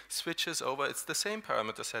really switches over. It's the same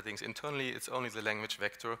parameter settings. Internally, it's only the language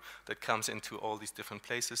vector that comes into all these different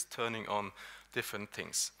places, turning on different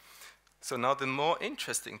things. So now the more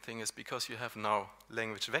interesting thing is, because you have now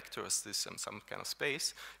language vectors, this some kind of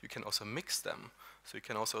space, you can also mix them. So you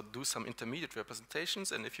can also do some intermediate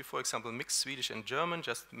representations, and if you, for example, mix Swedish and German,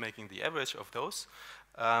 just making the average of those,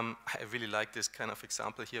 I really like this kind of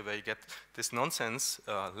example here where you get this nonsense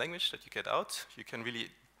language that you get out. You can really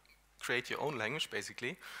create your own language,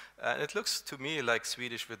 basically. And it looks to me like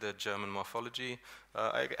Swedish with the German morphology.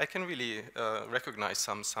 I can really recognize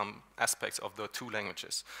some aspects of the 2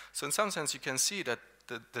 languages. So in some sense, you can see that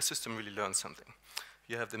the system really learns something.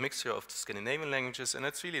 You have the mixture of the Scandinavian languages, and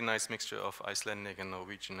it's really a nice mixture of Icelandic and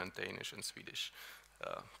Norwegian and Danish and Swedish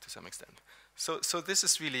to some extent. So this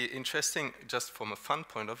is really interesting just from a fun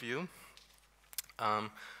point of view.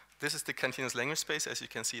 This is the continuous language space. As you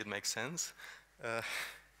can see, it makes sense.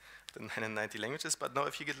 The 990 languages, but now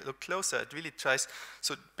if you look closer, it really tries,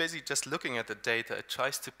 so basically just looking at the data, it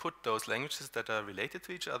tries to put those languages that are related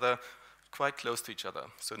to each other quite close to each other.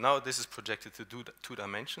 So now this is projected to do 2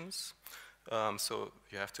 dimensions. So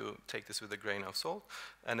you have to take this with a grain of salt,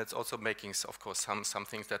 and it's also making, of course, some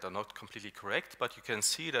things that are not completely correct, but you can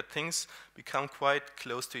see that things become quite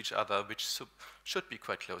close to each other, which should be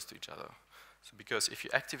quite close to each other. So because if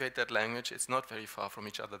you activate that language, it's not very far from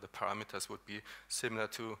each other. The parameters would be similar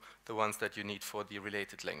to the ones that you need for the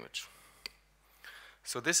related language.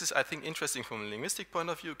 So this is, I think, interesting from a linguistic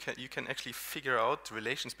point of view. You can actually figure out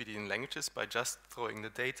relations between languages by just throwing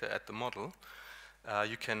the data at the model.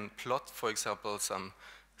 You can plot, for example, some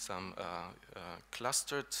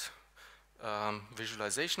clustered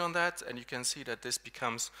visualization on that, and you can see that this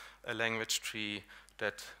becomes a language tree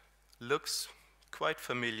that looks quite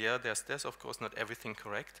familiar. There's of course not everything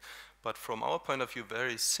correct, but from our point of view,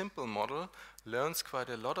 very simple model learns quite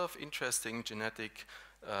a lot of interesting genetic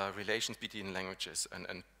relations between languages.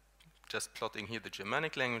 And just plotting here the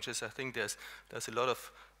Germanic languages, I think there's a lot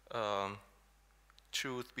of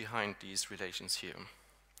truth behind these relations here.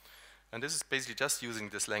 And this is basically just using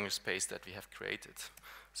this language space that we have created.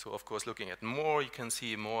 So of course, looking at more, you can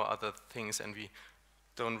see more other things, and we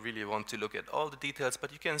don't really want to look at all the details,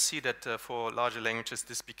 but you can see that for larger languages,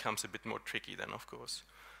 this becomes a bit more tricky then, of course.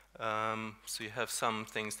 So you have some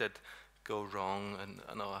things that go wrong, and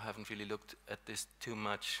I know I haven't really looked at this too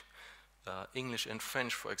much. English and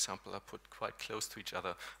French, for example, are put quite close to each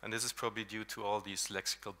other, and this is probably due to all these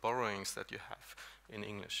lexical borrowings that you have in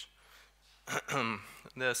English.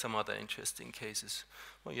 There are some other interesting cases.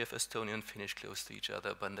 Well, you have Estonian and Finnish close to each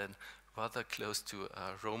other, but then rather close to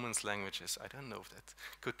Romance languages. I don't know if that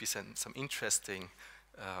could be some interesting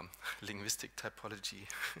linguistic typology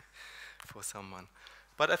for someone.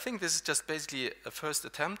 But I think this is just basically a first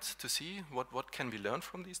attempt to see what can we learn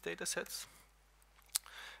from these data sets.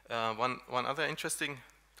 One other interesting,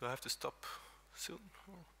 do I have to stop soon?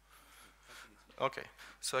 Okay,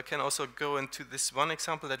 so I can also go into this one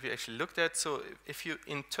example that we actually looked at. So if you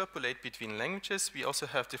interpolate between languages, we also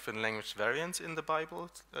have different language variants in the Bible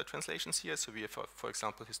translations here. So we have, for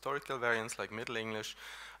example, historical variants like Middle English,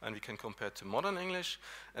 and we can compare to modern English.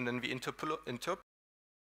 And then we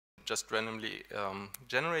just randomly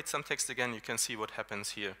generate some text again. You can see what happens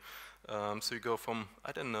here. So you go from,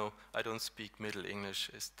 I don't know, I don't speak Middle English.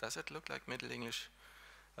 Does it look like Middle English?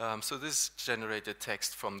 So this generated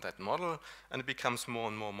text from that model, and it becomes more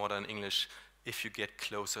and more modern English if you get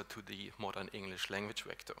closer to the modern English language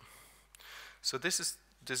vector. So this is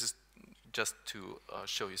just to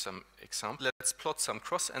show you some examples. Let's plot some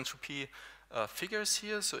cross-entropy figures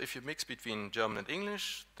here. So if you mix between German and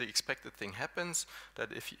English, the expected thing happens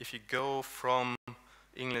that if you go from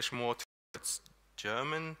English more towards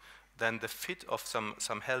German, then the fit of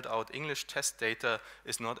some held out English test data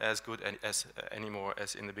is not as good anymore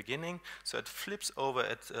as in the beginning. So it flips over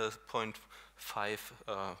at 0.5,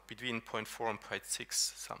 between 0.4 and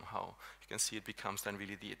 0.6 somehow. You can see it becomes then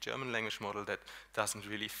really the German language model that doesn't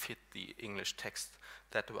really fit the English text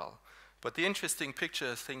that well. But the interesting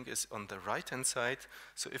picture, I think, is on the right-hand side.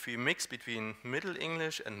 So if we mix between Middle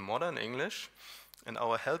English and Modern English, and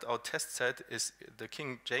our held-out test set is the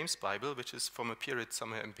King James Bible, which is from a period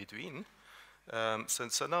somewhere in between.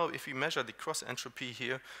 So now if we measure the cross-entropy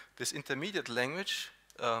here, this intermediate language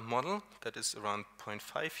model that is around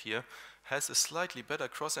 0.5 here has a slightly better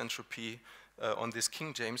cross-entropy on this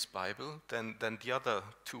King James Bible than the other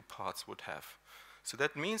two parts would have. So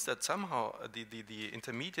that means that somehow the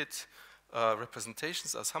intermediate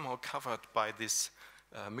representations are somehow covered by this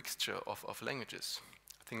mixture of languages.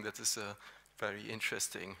 I think that is a very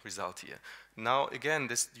interesting result here. Now again,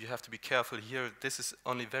 you have to be careful here. This is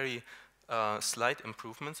only very slight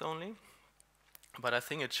improvements only, but I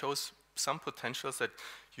think it shows some potentials that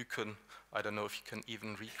you can, I don't know if you can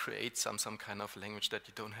even recreate some kind of language that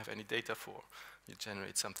you don't have any data for. You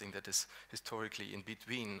generate something that is historically in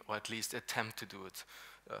between, or at least attempt to do it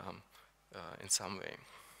in some way.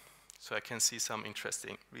 So I can see some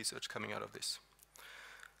interesting research coming out of this.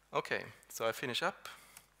 Okay, so I finish up.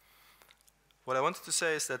 What I wanted to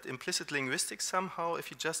say is that implicit linguistics somehow,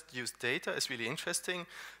 if you just use data, is really interesting.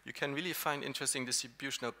 You can really find interesting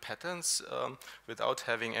distributional patterns without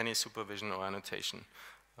having any supervision or annotation.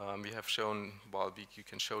 We have shown, well, you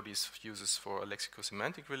can show these uses for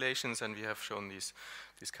lexicosemantic relations, and we have shown these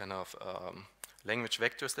kind of language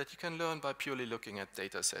vectors that you can learn by purely looking at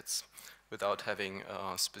data sets without having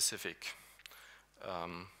specific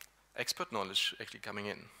expert knowledge actually coming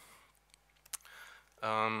in.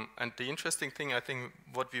 And the interesting thing, I think,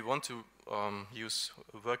 what we want to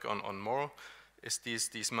work on more is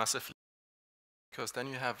these massive, because then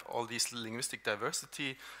you have all this linguistic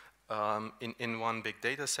diversity in one big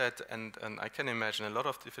data set, and I can imagine a lot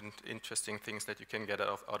of different interesting things that you can get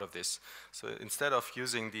out of this. So instead of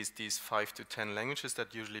using these 5 to 10 languages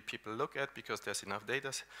that usually people look at because there's enough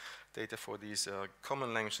data for these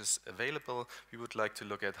common languages available, we would like to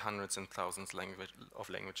look at hundreds and thousands of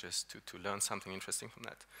languages to learn something interesting from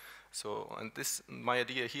that. So, and my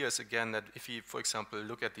idea here is again that if we, for example,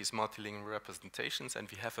 look at these multilingual representations and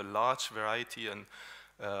we have a large variety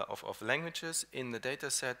of languages in the data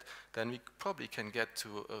set, then we probably can get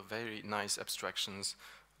to very nice abstractions.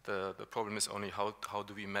 The problem is only how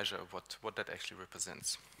do we measure what that actually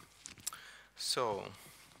represents. So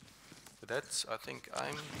with that, I think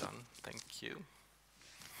I'm done. Thank you.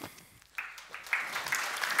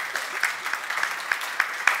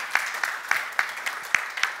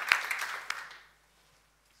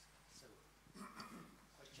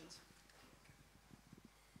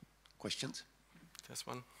 Questions? This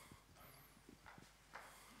one.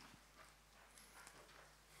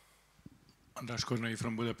 András Kornai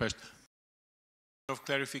from Budapest. Of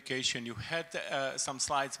clarification, you had some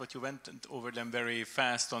slides, but you went over them very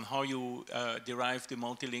fast on how you derived the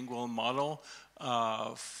multilingual model.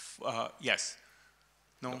 Yes.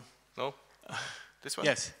 No. No. This one.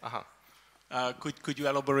 Yes. Could you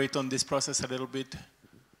elaborate on this process a little bit?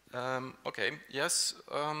 Okay. Yes.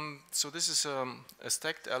 So this is a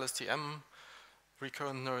stacked LSTM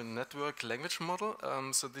recurrent neural network language model.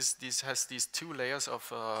 So this has these 2 layers of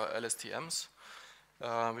LSTMs,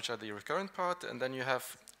 which are the recurrent part, and then you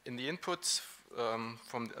have in the input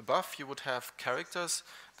from above you would have characters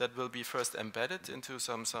that will be first embedded into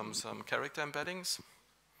some character embeddings,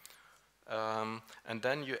 and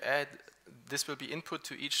then you add, this will be input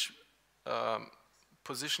to each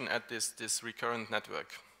position at this recurrent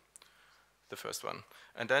network, the first one.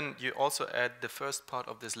 And then you also add the first part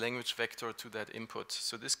of this language vector to that input.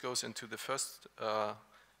 So this goes into the first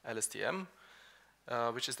LSTM,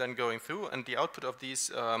 which is then going through, and the output of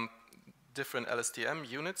these different LSTM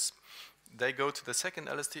units, they go to the second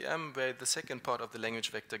LSTM where the second part of the language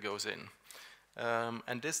vector goes in.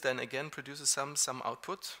 And this then again produces some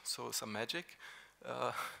output, so some magic,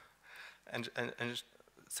 and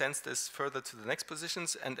sends this further to the next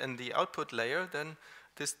positions, and the output layer then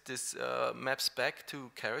this maps back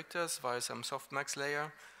to characters via some softmax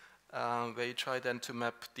layer, where you try then to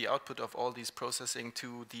map the output of all these processing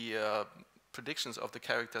to the predictions of the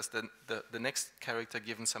characters, then the next character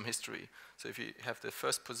given some history. So if you have the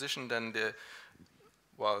first position, then the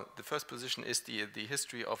first position is the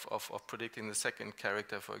history of predicting the second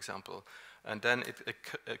character, for example. And then it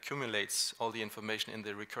accumulates all the information in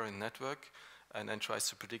the recurrent network and then tries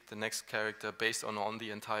to predict the next character based on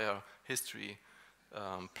the entire history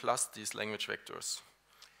plus these language vectors.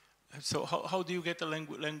 So how do you get a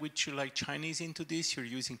language like Chinese into this? You're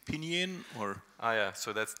using Pinyin or? Yeah,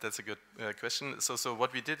 so that's a good question. So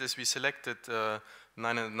what we did is we selected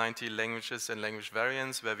 990 languages and language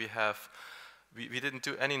variants where we didn't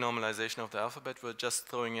do any normalization of the alphabet, we're just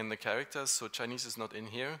throwing in the characters, so Chinese is not in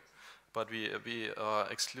here, but we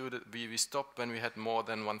stopped when we had more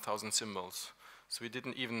than 1,000 symbols. So we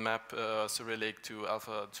didn't even map Cyrillic to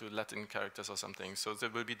Latin characters or something. So there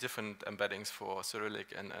will be different embeddings for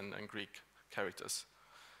Cyrillic and Greek characters.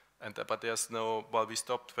 But there's no, we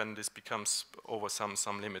stopped when this becomes over some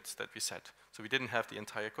limits that we set. So we didn't have the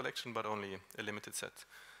entire collection, but only a limited set.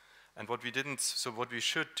 And what we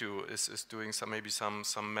should do is doing maybe some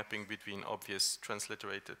mapping between obvious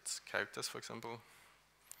transliterated characters, for example.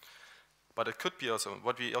 But it could be also,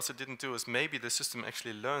 what we also didn't do is maybe the system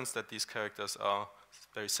actually learns that these characters are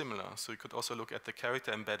very similar. So you could also look at the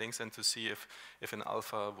character embeddings and to see if an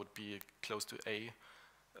alpha would be close to A,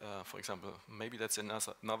 for example. Maybe that's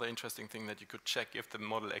another interesting thing that you could check if the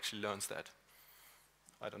model actually learns that.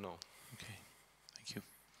 I don't know. Okay, thank you.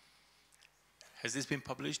 Has this been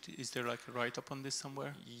published? Is there like a write-up on this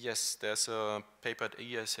somewhere? Yes, there's a paper at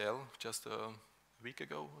ESL just a week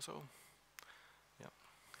ago or so.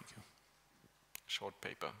 Short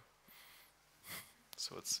paper,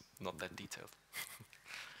 so it's not that detailed.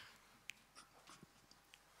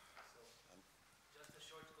 Just a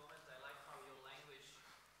short comment. I like how your language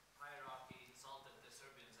hierarchy insulted the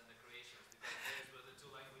Serbians and the Croatians, because those were the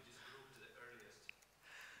two languages grouped the earliest.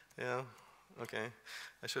 Yeah, okay.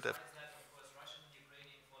 I should have. Besides that, of course, Russian and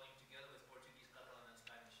Ukrainian falling together with Portuguese, Catalan, and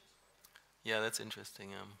Spanish. Yeah, that's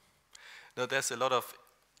interesting. No, there's a lot of.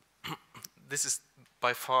 This is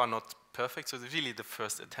by far not perfect, so it's really the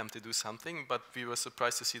first attempt to do something, but we were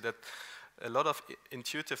surprised to see that a lot of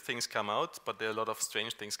intuitive things come out, but there are a lot of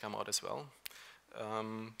strange things come out as well.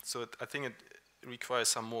 So I think it requires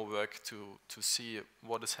some more work to see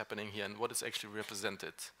what is happening here and what is actually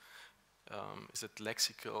represented. Is it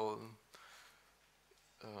lexical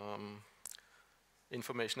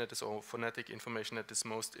information that is, or phonetic information that is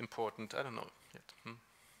most important? I don't know yet.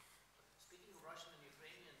 Speaking of Russian and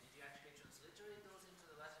Ukrainian, did you actually transliterate those into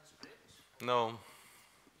the Latin script? No.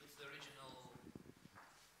 It's the original.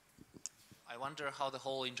 I wonder how the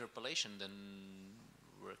whole interpolation then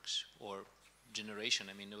works, or generation.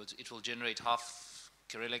 I mean, it will generate half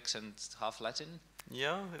Cyrillics and half Latin.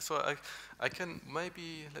 Yeah, so I can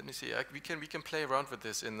maybe, let me see, we can play around with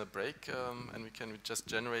this in the break, and we can just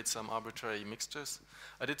generate some arbitrary mixtures.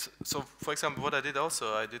 So for example, what I did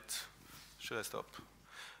also, should I stop?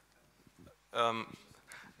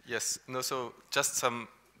 Yes, no, so just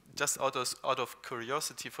out of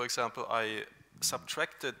curiosity, for example, I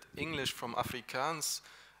subtracted English from Afrikaans,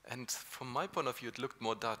 and from my point of view it looked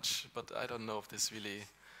more Dutch, but I don't know if this really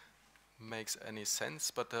makes any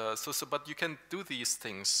sense, but but you can do these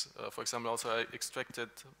things. For example, also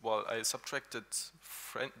I subtracted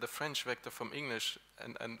the French vector from English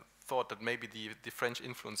and thought that maybe the French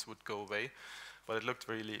influence would go away, but it looked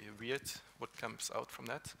really weird what comes out from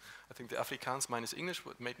that. I think the Afrikaans minus English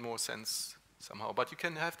would make more sense somehow, but you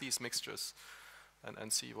can have these mixtures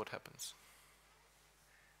and see what happens.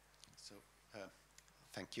 So,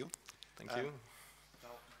 thank you. Thank you.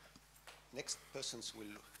 Now, next persons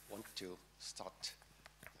will want to start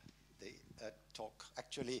the talk.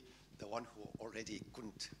 Actually, the one who already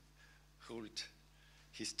couldn't hold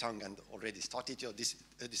his tongue and already started your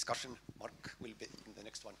discussion, Mark, will be in the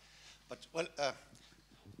next one. But, well,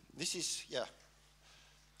 this is,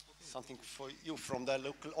 something for you from the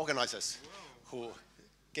local organizers who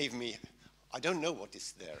gave me, I don't know what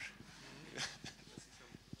is there.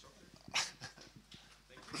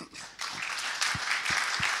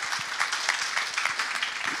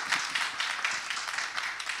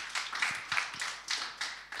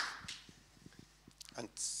 And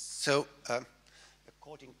so,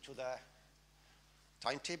 according to the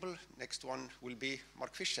timetable, next one will be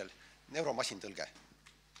Mark Fišel, Neuromasintõlge.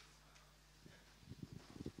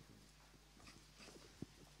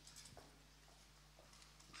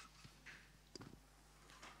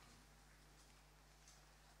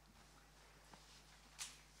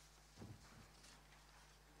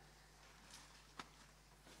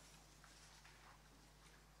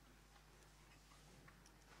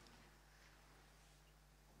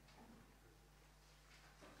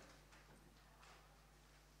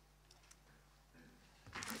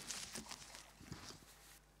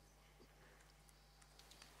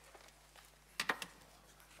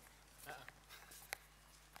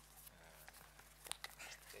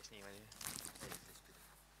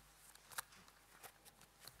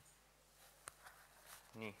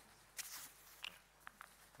 Nii.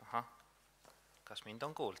 Aha. Kas mind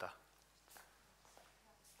on kuulda?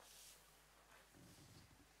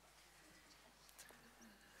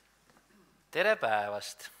 Tere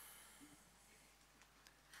päevast!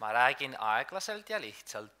 Ma räägin aeglaselt ja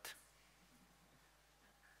lihtsalt.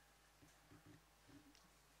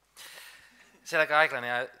 Sellega aeglane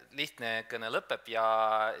ja lihtne kõne lõpeb ja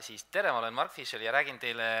siis tere, ma olen Mark Fišel ja räägin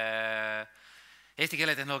teile Eesti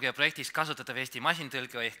Keeletehnoloogia projektis kasutatav Eesti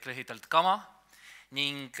masintõlge ehk lühidalt KAMA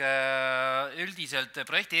ning üldiselt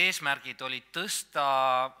projekti eesmärgid olid tõsta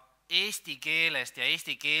eesti keelest ja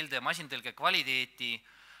eesti keelde masintõlge kvaliteeti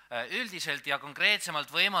üldiselt ja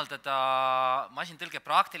konkreetsemalt võimaldada masintõlge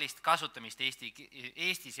praktilist kasutamist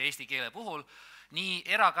Eestis ja eesti keele puhul nii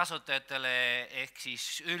erakasutajatele ehk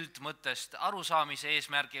siis üldmõttest arusaamise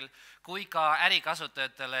eesmärgil kui ka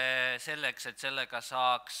ärikasutajatele selleks, et sellega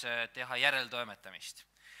saaks teha järeltoimetamist.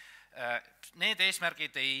 Need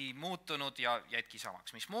eesmärgid ei muutunud ja jäidki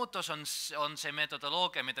samaks. Mis muutus on see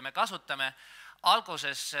metodoloogia, mida me kasutame.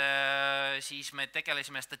 Alguses siis me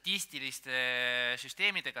tegelesime statistiliste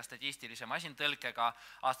süsteemidega, statistilise masintõlkega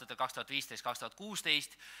aastatel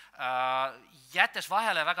 2015-2016. Jättes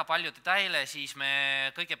vahele väga palju detaile, siis me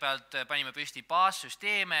kõigepealt panime püsti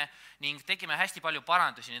baassüsteeme ning tegime hästi palju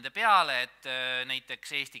parandusi nende peale, et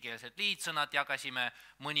näiteks eestikeelsed liitsõnad jagasime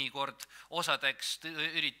mõnikord osadeks,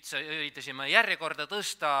 üritasime järjekorda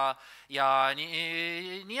tõsta ja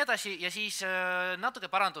nii edasi ja siis natuke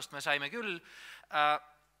parandust me saime küll.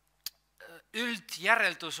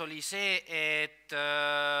 Üldjäreldus oli see, et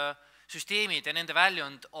süsteemid ja nende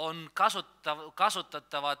väljund on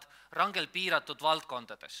kasutatavad rangelt piiratud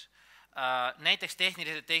valdkondades. Näiteks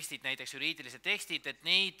tehnilised tekstid, näiteks juriidilised tekstid, et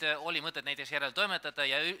neid oli mõtet näiteks järeltoimetada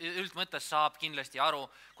ja üldmõttes saab kindlasti aru,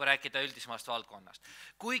 kui rääkida üldisemast valdkonnast.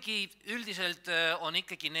 Kuigi üldiselt on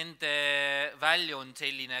ikkagi nende väljund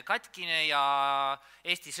selline katkine ja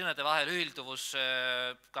eesti sõnade vahel ühilduvus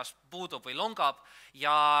kas puudub või longab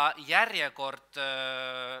ja järjekord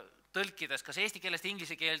tõlkides kas eesti keelest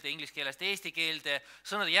inglise keelde, inglise keelest eesti keelde,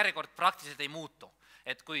 sõnade järjekord praktiliselt ei muutu.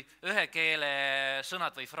 Et kui ühe keele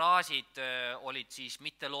sõnad või fraasid olid siis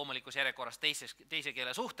mitteloomulikus järjekorras teise keele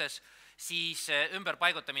suhtes, siis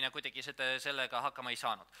ümberpaigutamine kuidagi sellega hakkama ei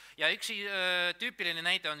saanud. Ja üks tüüpiline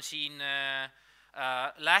näide on siin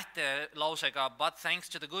lähtelausega But thanks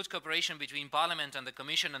to the good cooperation between Parliament and the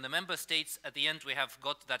Commission and the Member States, at the end we have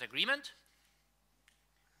got that agreement.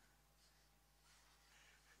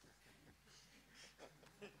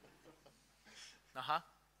 Ahah.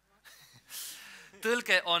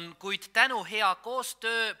 Tõlge on, kuid tänu hea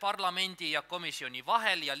koostöö parlamendi ja komisjoni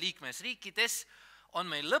vahel ja liikmesriikides on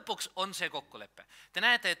meil lõpuks on see kokkulepe. Te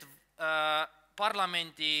näete, et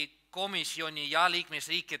parlamendi, komisjoni ja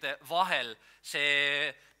liikmesriikide vahel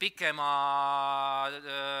see pikem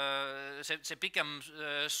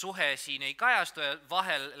suhe siin ei kajastu ja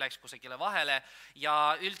vahel läks kusagile vahele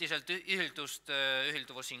ja üldiselt ühilduvus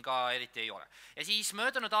siin ka eriti ei ole. Ja siis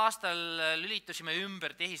möödunud aastal lülitusime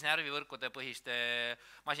ümber tehisnärvivõrkude põhiste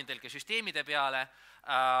masintõlkesüsteemide peale.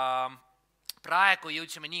 Praegu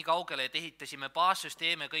jõudsime nii kaugele, et ehitasime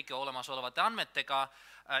baassüsteeme kõige olemasolevate andmetega,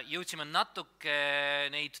 jõudsime natuke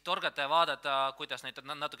neid torgata ja vaadata, kuidas neid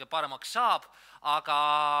natuke paremaks saab,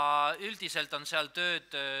 aga üldiselt on seal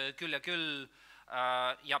tööd küll ja küll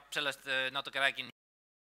ja sellest natuke räägin.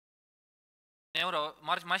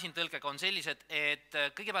 Neuromasintõlgega on sellised, et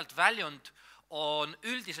kõigepealt väljund on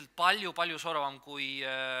üldiselt palju soravam kui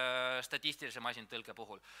statistilise masintõlge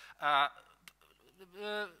puhul.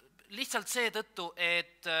 Lihtsalt seetõttu,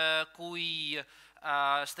 et kui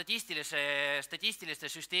statistiliste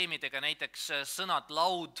süsteemidega näiteks sõnad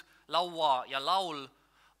laud, laua ja laul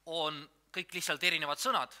on kõik lihtsalt erinevad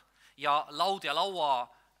sõnad ja laud ja laua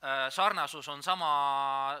sarnasus on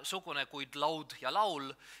samasugune kui laud ja laul,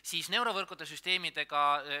 siis neurovõrkude süsteemidega,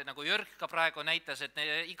 nagu Jörg ka praegu näitas, et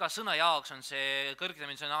iga sõna jaoks on see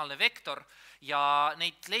kõrgdimensionaalne vektor ja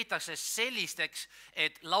neid leitakse sellisteks,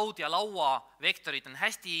 et laud ja laua vektorid on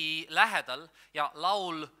hästi lähedal ja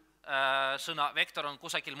laul sõna vektor on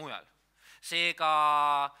kusagil mujal.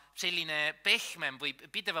 Seega selline pehmem või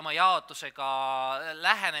pidevama jaotusega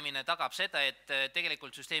lähenemine tagab seda, et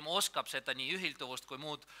tegelikult süsteem oskab seda nii ühilduvust kui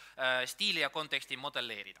muud stiili ja konteksti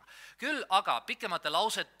modelleerida. Küll aga pikemate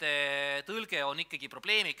lausete tõlge on ikkagi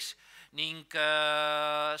probleemiks ning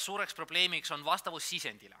suureks probleemiks on vastavus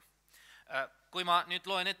sisendile. Kui ma nüüd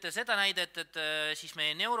loen ette seda näidet, et siis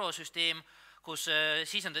meie neurosüsteem, kus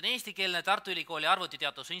sisend on eestikeelne, Tartu Ülikooli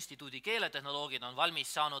Arvutiteaduse Instituudi keeletehnoloogid on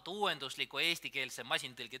valmis saanud uuendusliku eestikeelse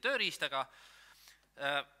masintõlge tööriistaga.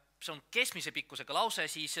 See on keskmise pikkusega lause,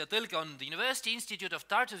 siis tõlge on The University Institute of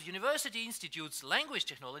Tartu's University Institute's Language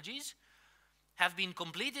Technologies have been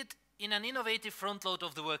completed in an innovative frontload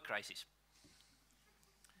of the work crisis.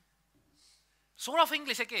 Sorav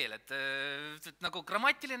inglise keel, et nagu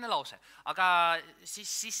grammatiline lause, aga siis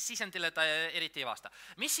sisendile ta eriti ei vasta.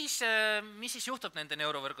 Mis siis juhtub nende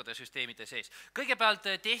neurovõrgude süsteemide sees?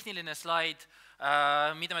 Kõigepealt tehniline slaid,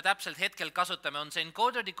 mida me täpselt hetkel kasutame, on see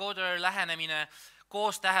encoder-decoder lähenemine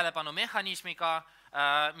koos tähelepanu mehhanismiga,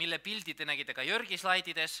 mille pildi te nägite ka Jörgi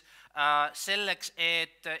slaidides, selleks,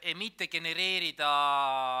 et mitte genereerida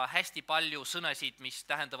hästi palju sõnasid, mis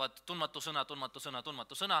tähendavad tundmatu sõna, tundmatu sõna,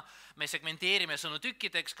 tundmatu sõna. Me segmenteerime sõnu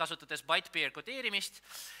tükkideks, kasutades byte-pair kodeerimist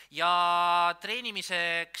ja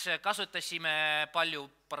treenimiseks kasutasime palju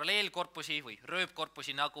paralleelkorpusi või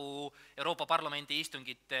rööpkorpusi nagu Euroopa Parlamendi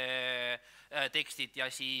istungite tekstid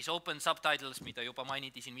ja siis open subtitles, mida juba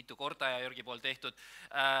mainiti siin mitu korda ja Jörgi pool tehtud,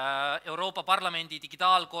 Euroopa Parlamendi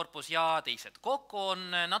digitaalkorpus ja teised. Kokku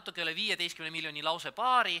on natuke üle 15 miljoni lause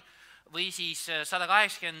paari või siis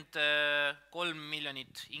 183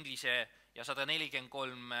 miljonit inglise ja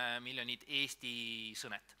 143 miljonit eesti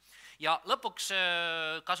sõnet. Ja lõpuks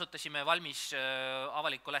kasutasime valmis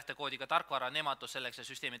avaliku lähtekoodiga tarkvara Nemato selleks, et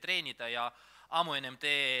süsteemi treenida ja AMU-NMD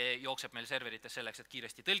jookseb meil serverites selleks, et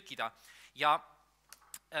kiiresti tõlkida. Ja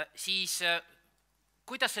siis,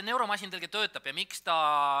 kuidas see neuromasintõlge töötab ja miks ta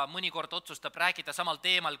mõnikord otsustab rääkida samal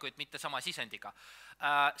teemal, kuid mitte sama sisendiga.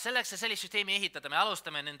 Selleks, et sellist süsteemi ehitada, me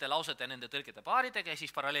alustame nende lausete ja nende tõlgede paaridega ja siis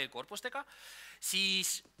paralleelkorpustega,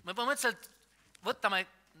 siis me põhimõtteliselt võtame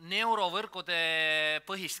neurovõrgude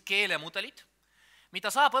põhist keelemudelit, mida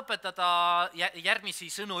saab õpetada järgmisi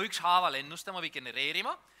sõnu ükshaaval ennustama või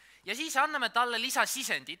genereerima ja siis anname talle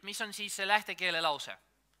lisasisendid, mis on siis see lähtekeele lause.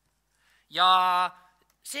 Ja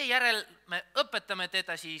seejärel me õpetame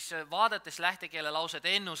teda siis vaadates lähtekeele laused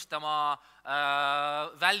ennustama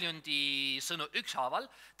väljundi sõnu ükshaaval.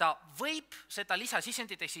 Ta võib seda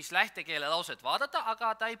lisasisendit ehk siis lähtekeele lauset vaadata,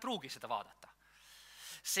 aga ta ei pruugi seda vaadata.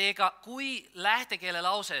 Seega, kui lähtekeele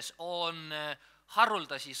lauses on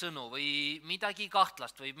haruldasi sõnu või midagi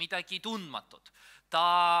kahtlast või midagi tundmatut,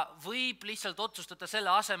 ta võib lihtsalt otsustada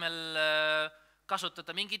selle asemel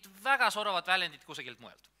kasutada mingit väga soravat väljendit kusagilt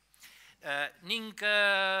mujalt. Ning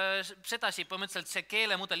sedasi põhimõtteliselt see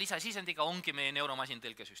keelemudel lisasisendiga ongi meie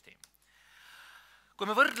neuromasintõlge süsteem. Kui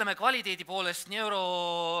me võrdleme kvaliteedi poolest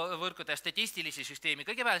neurovõrkude ja statistilisi süsteemi,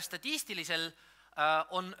 kõigepealt statistilisel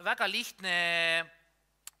on väga lihtne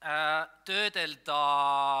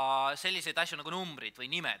töödelda selliseid asju nagu numbrid või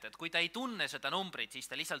nimed, et kui ta ei tunne seda numbrit, siis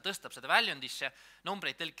ta lihtsalt tõstab seda väljundisse,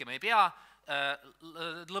 numbreid tõlkima ei pea,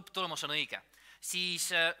 lõpptulemus on õige. Siis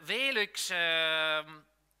veel üks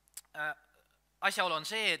asjaolu on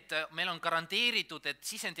see, et meil on garanteeritud, et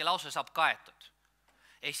sisendilause saab kaetud.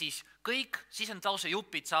 Ehk siis kõik sisendlause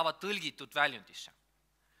jupid saavad tõlgitud väljundisse,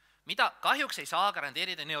 mida kahjuks ei saa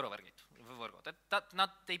garanteerida neurovõrgud.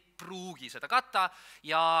 Nad ei pruugi seda katta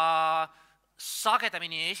ja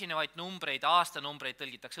sagedamini esinevaid numbreid, aastanumbreid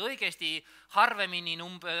tõlgitakse õigesti, harvemini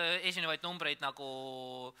esinevaid numbreid,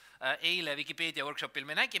 nagu eile Wikipedia workshopil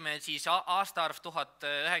me nägime, siis aastaarv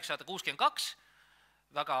 1962,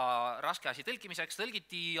 väga raske asi tõlkimiseks,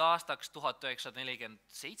 tõlgiti aastaks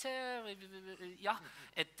 1947, jah,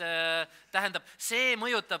 et tähendab, see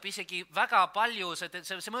mõjutab isegi väga palju,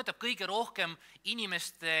 see mõjutab kõige rohkem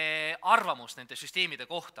inimeste arvamust nende süsteemide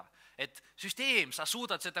kohta. Et süsteem, sa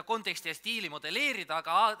suudad seda konteksti ja stiili modelleerida,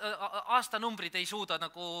 aga aastanumbrid ei suuda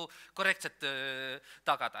nagu korrektselt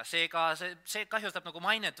tagada. Seega see kahjustab nagu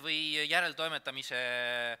mainet või järeltoimetamise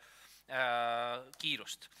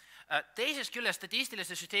kiirust. Teisest küljest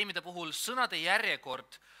statistiliste süsteemide puhul sõnade järjekord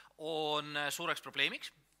on suureks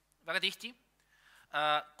probleemiks, väga tihti.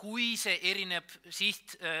 kui see erineb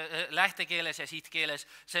lähtekeeles ja sihtkeeles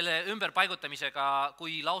selle ümberpaigutamisega,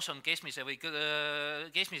 kui lause on keskmise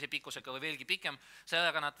pikkusega või veelgi pikem,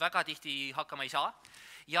 sellega nad väga tihti hakkama ei saa.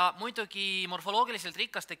 Ja muidugi morfoloogiliselt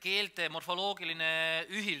rikaste keelte morfoloogiline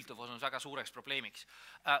ühilduvus on väga suureks probleemiks.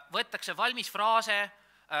 Võetakse valmis fraase,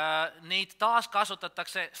 neid taas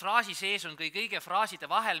kasutatakse, fraasi sees on kõige fraaside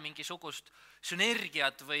vahel mingisugust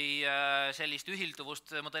sünergiat või sellist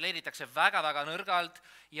ühilduvust modelleeritakse väga-väga nõrgalt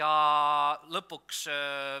ja lõpuks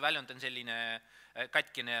väljund on selline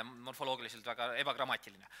katkine, morfoloogiliselt väga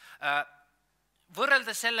ebagrammatiline.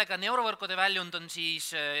 Võrreldes sellega neurovõrkude väljund on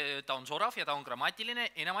siis, ta on sorav ja ta on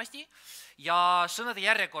grammatiline enamasti ja sõnade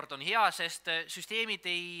järjekord on hea, sest süsteemid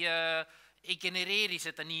ei genereeri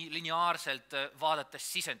seda nii lineaarselt vaadates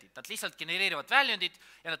sisendit. Nad lihtsalt genereerivad väljundid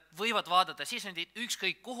ja nad võivad vaadata sisendit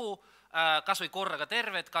ükskõik kuhu, kas või korraga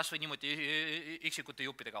terved, kas või niimoodi üksikute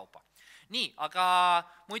juppide kaupa. Nii, aga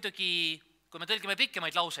muidugi, kui me tõlgime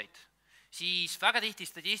pikkemaid lauseid, siis väga tihti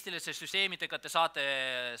statistilise süsteemidega te saate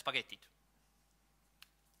spagetid.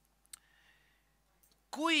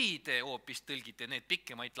 Kui te hoopis tõlgite need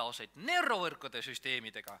pikkemaid lauseid neurovõrkude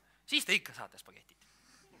süsteemidega, siis te ikka saate spagetid.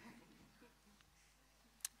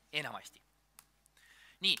 Enamasti.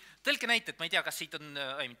 Nii, tõlke näited, ma ei tea, kas siit on,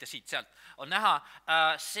 mitte siit, sealt, on näha,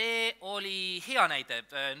 see oli hea näide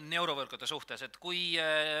neurovõrkude suhtes, et kui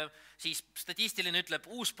siis statistiline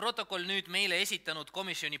ütleb, uus protokoll nüüd meile esitanud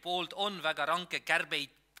komisjoni poolt on väga ranke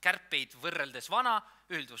kärpeid võrreldes vana,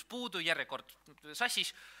 ühilduvus puudu, järjekord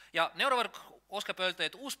sassis, ja neurovõrk oskab öelda,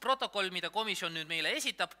 et uus protokoll, mida komisjon nüüd meile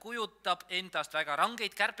esitab, kujutab endast väga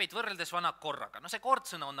rangeid kärpeid võrreldes vana korraga. No see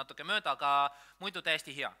kordsõna on natuke mööda, aga muidu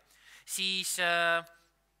täiesti hea. Siis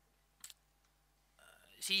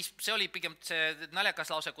see oli pigem see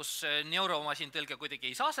naljakas lause, kus neuromasintõlge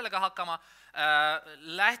kuidagi ei saa sellega hakkama.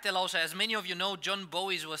 Lähtelause, as many of you know, John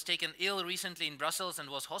Bowis was taken ill recently in Brussels and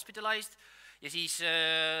was hospitalized. Ja siis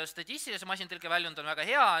statistilise masintõlge väljund on väga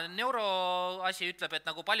hea. Neuroasi ütleb, et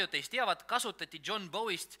nagu paljud teist teavad, kasutati John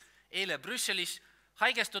Bowist eile Brüsselis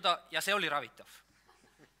haigestuda ja see oli ravitav.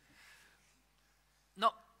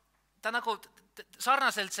 No, ta nagu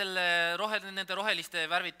sarnaselt nende roheliste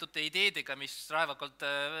värvitute ideedega, mis raevakult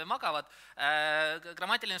magavad,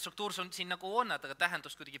 grammatiline struktuur siin nagu on, aga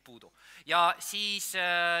tähendust kuidagi puudu. Ja siis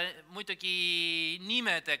muidugi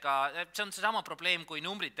nimedega, see on see sama probleem kui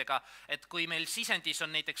numbritega, et kui meil sisendis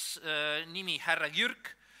on näiteks nimi härra Jörg,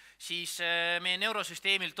 siis meie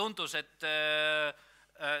neurosüsteemil tundus, et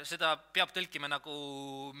seda peab tõlkima nagu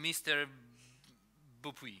Mr.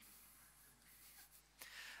 Bupui.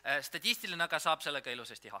 Statistiline aga saab sellega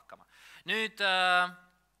ilusasti hakkama. Nüüd,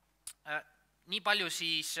 nii palju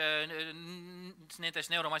siis nendest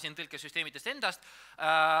neuromasintõlkesüsteemidest endast.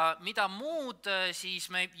 Mida muud, siis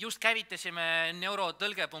me just käivitasime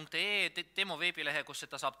neurotõlge.ee demo veebilehe, kus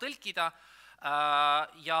seda saab tõlkida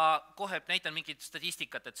ja kohe näitan mingit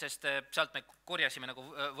statistikat, et sest sealt me korjasime nagu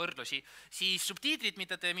võrdlusi. Siis subtiitrid,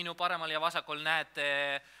 mida te minu paremal ja vasakul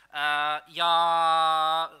näete ja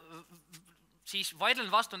siis vaidlen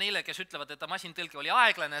vastu neile, kes ütlevad, et masintõlge oli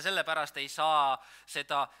aeglane ja sellepärast ei saa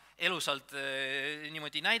seda elusalt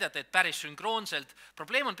niimoodi näidata, et päris sünkroonselt.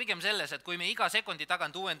 Probleem on pigem selles, et kui me iga sekundi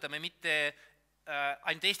tagant uuendame mitte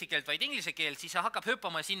ainult eesti keelt, vaid inglise keelt, siis see hakkab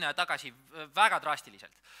hüppama sinna ja tagasi väga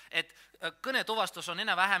drastiliselt. Et kõnetuvastus on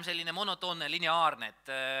enam-vähem selline monotoonne, lineaarne, et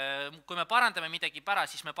kui me parandame midagi pära,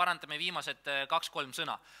 siis me parandame viimased 2-3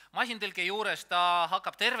 sõna. Masintõlge juures ta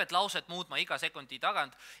hakkab tervet lauset muutma iga sekundi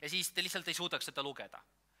tagant ja siis te lihtsalt ei suudaks seda lugeda.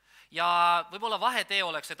 Ja võib-olla vahetee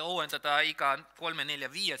oleks seda uuendada iga 3,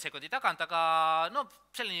 4, 5 sekundi tagant, aga no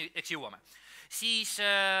selleni eks jõuame. Siis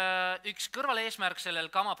üks kõrval eesmärk sellel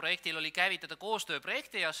Kama projektil oli käivitada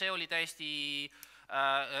koostööprojekte ja see oli täiesti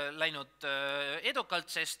läinud edukalt,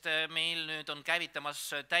 sest meil nüüd on käivitamas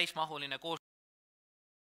täismahuline koostöö.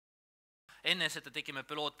 Enne seda tegime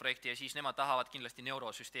pilootprojekti ja siis nemad tahavad kindlasti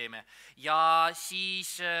neurosüsteeme. Ja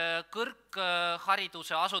siis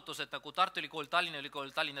kõrghariduse asutused nagu Tartu Ülikool, Tallinna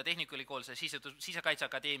Ülikool, Tallinna Tehnikaülikool,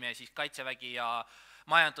 Sisekaitseakadeemia, siis Kaitsevägi ja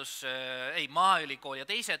Maaülikool ja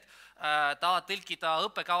teised tahavad tõlkida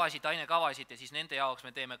õppekavasid, ainekavasid ja siis nende jaoks me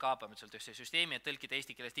teeme ka põhimõtteliselt ühtse süsteemi, et tõlkida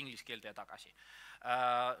eesti keelest inglise keelde ja tagasi.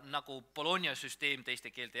 Nagu Bologna süsteem teiste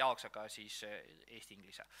keelte jaoks, aga siis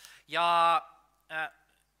eesti-inglise. Ja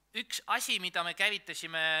üks asi, mida me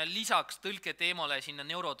käivitasime lisaks tõlketeemale sinna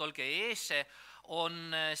neurotolge eesse, on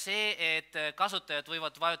see, et kasutajad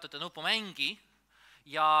võivad vajutada nupu mängi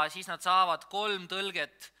ja siis nad saavad 3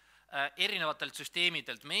 tõlget erinevatelt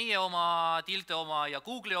süsteemidelt, meie oma, Tilte oma ja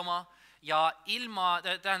Google'i oma ja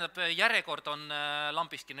järjekord on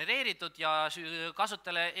lambist genereeritud ja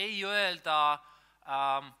kasutajale ei öelda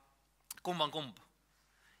kumb on kumb.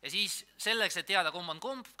 Ja siis selleks, et teada, kumb on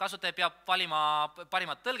kumb, kasutaja peab valima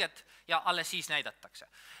parimat tõlget ja alles siis näidatakse.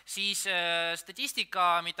 Siis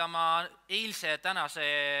statistika, mida ma eilse tänase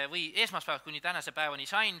või esmaspäevast kuni tänase päevani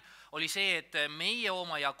sain, oli see, et meie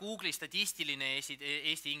oma ja Google'i statistiline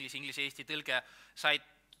Eesti tõlge said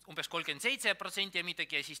umbes 37% ja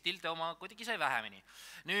midagi ja siis tilde oma kuidagi sai vähemini.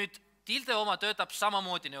 Nüüd tilde oma töötab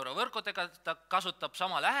samamoodi neurovõrkudega, ta kasutab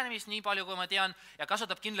sama lähenemist, nii palju kui ma tean, ja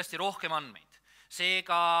kasutab kindlasti rohkem andmeid.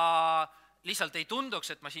 Seega lihtsalt ei tunduks,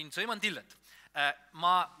 et ma siin sõiman tildet.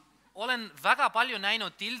 Ma olen väga palju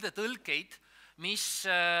näinud tildetõlkeid, mis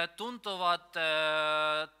tunduvad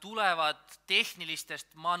tulevad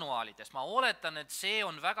tehnilistest manuaalidest. Ma oletan, et see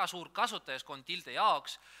on väga suur kasutajaskond tilde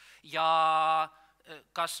jaoks ja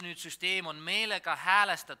kas nüüd süsteem on meelega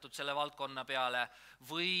häälestatud selle valdkonna peale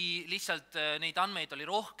või lihtsalt neid andmeid oli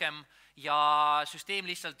rohkem ja süsteem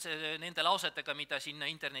lihtsalt nende lausetega, mida sinna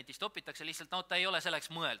internetis topitakse, lihtsalt ta ei ole selleks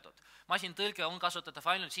mõeldud. Masintõlge on kasutatav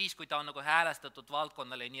ainult siis, kui ta on nagu häälestatud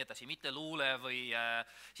valdkonnale ja nii edasi, mitte luule või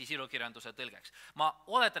siis ilukirjanduse tõlgeks. Ma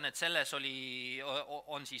oletan, et selles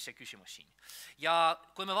on siis see küsimus siin. Ja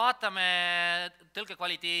kui me vaatame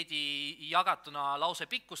tõlgekvaliteedi jagatuna lause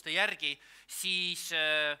pikkuste järgi, siis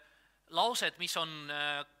laused, mis on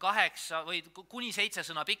 8 või kuni 7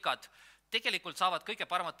 sõna pikad, tegelikult saavad kõige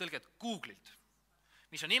paremad tõlged Google'ilt,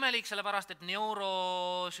 mis on imelik, sellepärast, et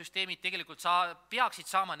neurosüsteemid tegelikult peaksid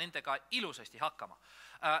saama nendega ilusasti hakkama.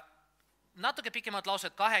 Natuke pikemad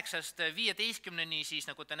laused 8-15, siis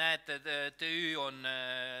nagu te näete, TÜ on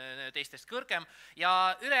teistest kõrgem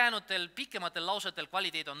ja ülejäänutel pikematel lausetel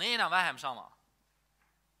kvaliteet on enam-vähem sama.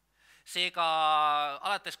 Seega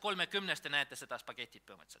alates 30 näete seda spagetit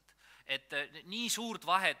põhimõtteliselt. Et nii suurt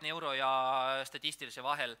vahet neuro ja statistilise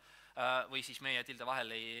vahel või siis meie tilde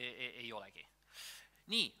vahel ei olegi.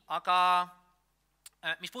 Nii, aga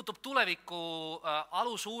mis puutub tuleviku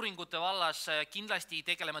alusuuringute vallas, kindlasti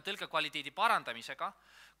tegeleme tõlgekvaliteedi parandamisega,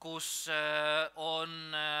 kus on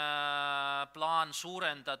plaan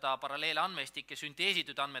suurendada paralleelandmestikke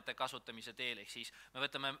sünteesitud andmete kasutamise teel, ehk siis me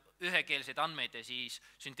võtame ühekeelseid andmeid ja siis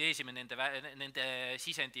sünteesime nende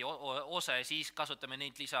sisendi osa ja siis kasutame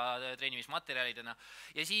neid lisatreenimismaterjalidena.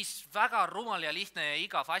 Ja siis väga rumal ja lihtne ja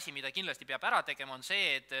igav asi, mida kindlasti peab ära tegema, on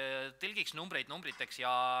see, et tõlgiks numbreid numbriteks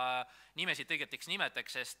ja nimesid tõlgeteks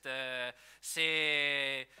nimeteks, sest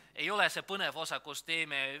see ei ole see põnev osa, kus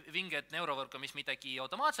teeme vinget neurovõrku, mis midagi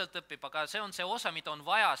automaatselt õpib, aga see on see osa, mida on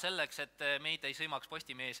vaja selleks, et meid ei sõimaks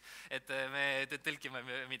postimees, et me tõlkime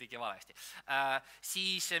midagi valesti.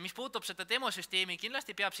 Siis, mis puutub seda demosüsteemi,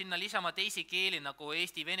 kindlasti peab sinna lisama teisi keeli nagu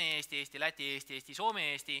Eesti, Vene Eesti, Eesti, Läti Eesti, Eesti, Soome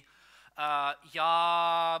Eesti.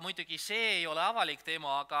 Ja muidugi see ei ole avalik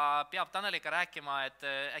teema, aga peab Taneliga rääkima, et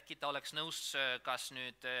äkki ta oleks nõus, kas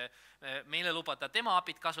nüüd meile lubada tema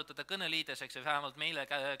apid kasutada kõneliideseks ja vähemalt meile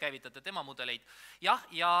käivitada tema mudeleid. Jah,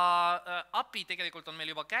 ja api tegelikult on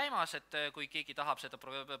meil juba käimas, et kui keegi tahab seda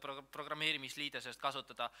programmeerimisliidesest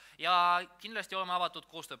kasutada ja kindlasti oleme avatud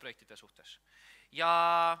koostööprojektide suhtes.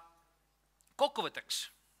 Ja kokkuvõtteks,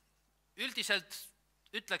 üldiselt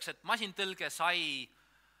ütleks, et masintõlge sai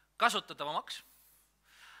kasutatavamaks,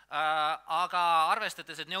 aga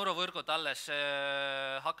arvestades, et neurovõrgud alles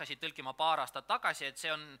hakkasid tõlkima paar aastat tagasi, et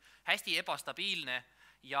see on hästi ebastabiilne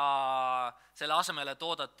ja selle asemele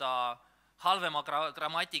toodata halvema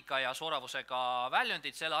grammatika ja soravusega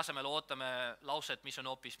väljundid, selle asemel ootame lauset, mis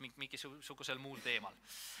on hoopis mingisugusel muul teemal.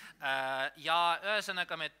 Ja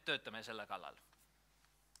ühesõnaga me töötame selle kallal.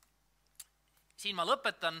 Siin ma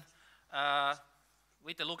lõpetan,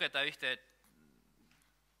 võite lugeda ühte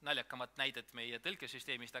naljakamat näidet meie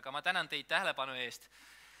tõlkesüsteemist, aga ma tänan teid tähelepanu eest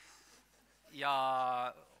ja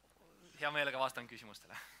hea meelega vastan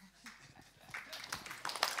küsimustele.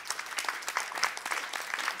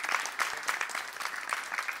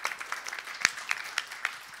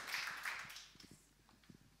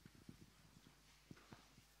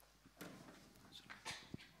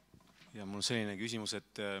 Ja mul on selline küsimus,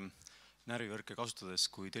 et närvivõrke kasutades,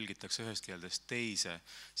 kui tõlgitakse ühest keeldest teise,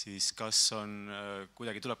 siis kas on,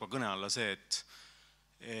 kuidagi tuleb ka kõne alla see,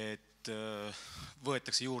 et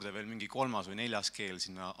võetakse juurde veel mingi 3. või 4. keel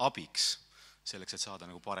sinna abiks, selleks, et saada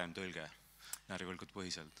nagu parem tõlge närvivõrkude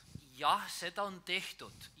põhiselt? Jah, seda on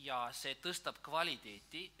tehtud ja see tõstab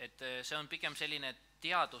kvaliteeti, et see on pigem selline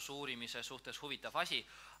teadusuurimise suhtes huvitav asi,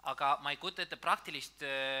 aga ma ei kujuta ette praktilist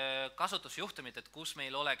kasutusjuhtumit, et kus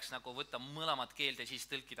meil oleks nagu võtta mõlemad keelde ja siis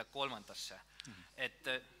tõlkida 3. Et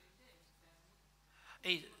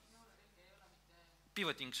ei,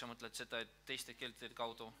 pivoting sa mõtled seda, et teiste keelte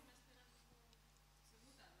kaudu?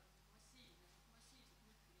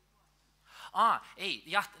 Ei,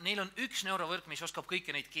 jah, neil on üks neurovõrk, mis oskab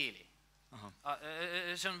kõiki neid keeli.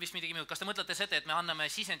 See on vist midagi muud. Kas te mõtlete seda, et me anname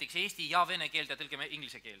sisendiks eesti ja vene keelde ja tõlgime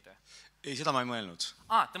inglise keelde? Ei, seda ma ei mõelnud.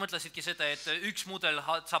 Te mõtlesidki seda, et üks mudel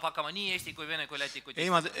saab hakkama nii eesti kui vene kui läti kui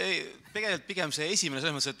tegelikult pigem see esimene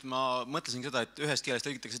selles mõttes, et ma mõtlesin seda, et ühest keelest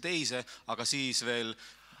tõlgitakse teise, aga siis veel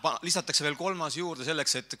lisatakse veel kolmas juurde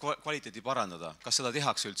selleks, et kvaliteedi parandada. Kas seda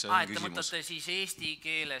tehakse üldse? Te mõtlete siis eesti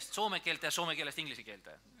keelest soome keelde ja soome keelest inglise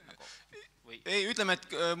keelde? Ei, ütleme,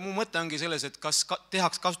 et mu mõte ongi selles, et kas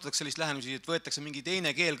kasutatakse sellist lähenemisi, et võetakse mingi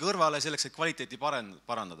teine keel kõrvale selleks, et kvaliteeti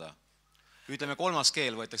parandada. Ütleme, kolmas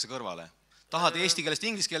keel võetakse kõrvale. Tahad eesti keelest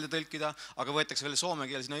inglise keelde tõlkida, aga võetakse veel soome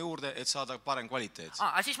keel sinna juurde, et saada parem kvaliteet.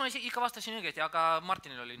 Siis ma ikka vastasin õigesti, aga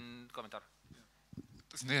Martinil oli kommentaar.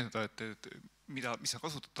 Tahtsin teada, et mis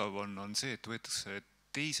kasutatav on see, et võetakse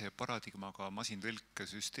teise paradigmaga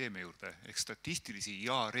masintõlkesüsteemi juurde, ehk statistilisi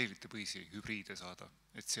ja reeglitepõhisi hübriide saada,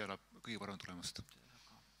 et see annab kõige parem tulemust.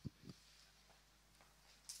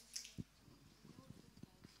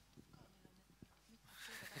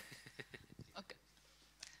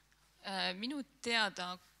 Minu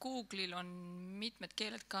teada Google'il on mitmed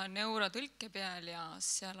keeled ka neurotõlke peal ja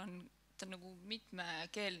seal on ta nagu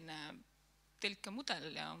mitmekeelne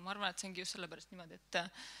tõlkemudel ja ma arvan, et see ongi just sellepärast niimoodi,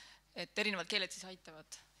 et erinevad keeled siis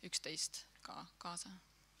aitavad üksteist ka kaasa.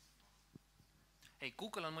 Ei,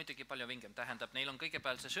 Google on muidugi palju vingem, tähendab, neil on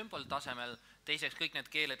kõigepealt see sümbol tasemel, teiseks kõik need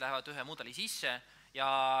keeled lähevad ühe mudeli sisse ja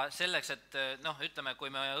selleks, et ütleme,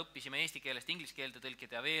 kui me õppisime eesti keelest inglise keelde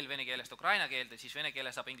tõlkida ja veel vene keelest ukraina keelde, siis vene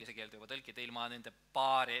keele saab inglise keelde juba tõlkida ilma nende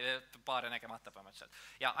paare nägemata põhimõtteliselt.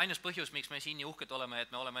 Ja ainus põhjus, miks me siin nii uhked oleme,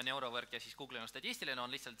 et me oleme neurovõrk ja siis Google'i on statistiline,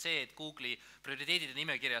 on lihtsalt see, et Google'i prioriteedide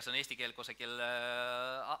nimekirjas on eesti keel kusagil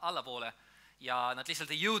allapoole ja nad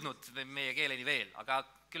lihtsalt ei jõudnud meie keeleni veel, aga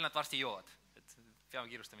küll nad varsti jõuavad. Peame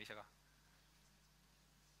kiirustama ise ka.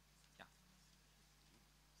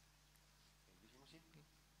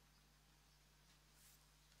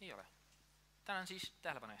 Ei ole. Tänan siis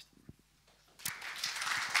tähelepanu eest.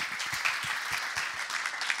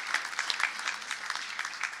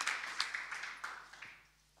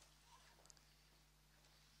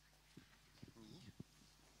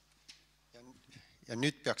 Ja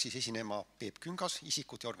nüüd peaks siis esinema Peep Küngas,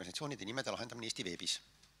 Isikute ja organisatsioonide nimede lahendamine Eesti veebis.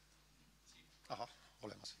 Aha,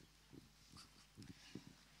 olemas.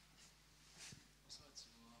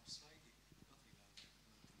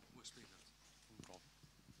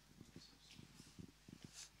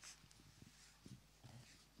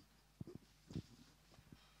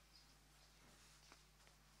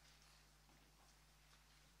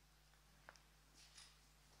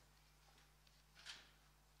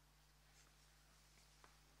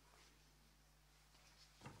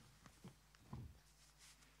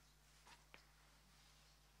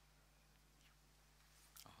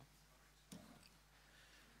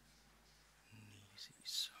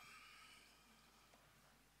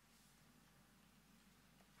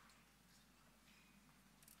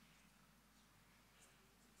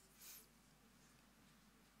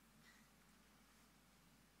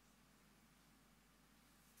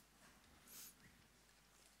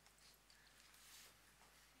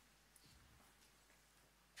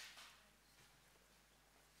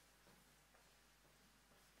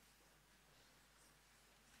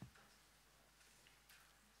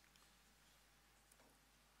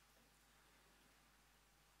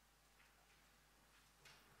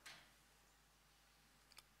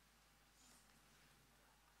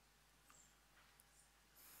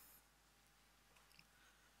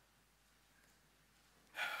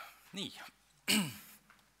 Nii,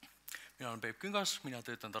 mina olen Peep Küngas, mina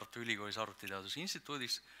töötan Tartu Ülikoolis Arvutiteaduse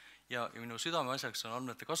instituudis ja minu südameasjaks on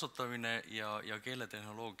andmete kasutamine ja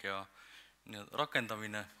keeletehnoloogia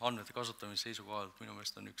rakendamine andmete kasutamise seisukohalt minu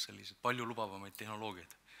meelest on üks sellised palju lubavamaid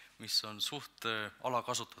tehnoloogiaid, mis on suht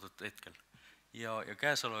alakasutatud hetkel. Ja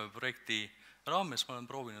käesoleva projekti raames ma olen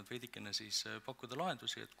proovinud veidikene siis pakkuda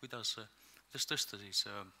lahendusi, et kuidas tõsta siis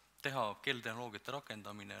teha keeletehnoloogiate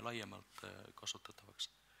rakendamine laiemalt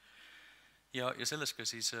kasutatavaks. Ja sellest ka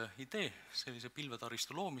siis idee sellise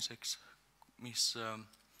pilvetaristu loomiseks, mis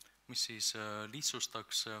siis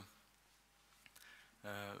lihtsustaks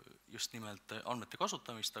just nimelt andmete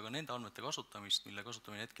kasutamist, aga nende andmete kasutamist, mille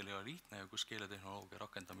kasutamine hetkel ei ole lihtne ja kus keeletehnoloogia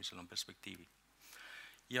rakendamisel on perspektiivi.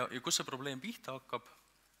 Ja kus see probleem pihta hakkab?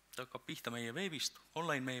 Ta hakkab pihta meie veebist,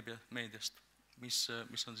 online-meediast, mis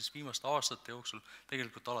on siis viimaste aastate jooksul,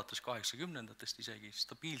 tegelikult alates 80-ndatest isegi,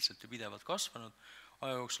 stabiilselt ja pidevalt kasvanud.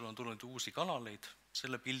 Aja jooksul on tulnud uusi kanaleid,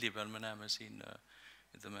 selle pildi peal me näeme siin,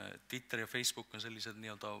 Twitter ja Facebook on sellised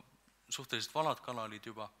nii-öelda suhteliselt vanad kanalid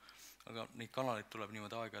juba, aga neid kanaleid tuleb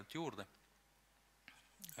niimoodi aeg-ajalt juurde.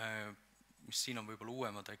 mis siin on võib-olla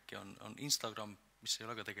uuemad äkki, on Instagram, mis ei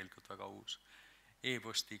ole ka tegelikult väga uus.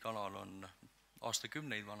 E-posti kanal on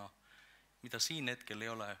aastakümneid vana. Mida siin hetkel ei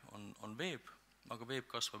ole, on veeb, aga veeb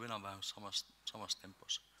kasvab enam-vähem samas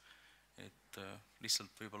tempos. Et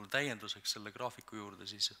lihtsalt võib-olla täienduseks selle graafiku juurde,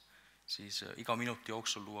 siis iga minuti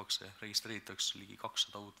jooksul registreeritakse ligi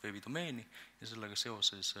 200 uut veebidomeeni ja sellega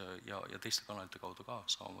seoses ja teiste kanalite kaudu ka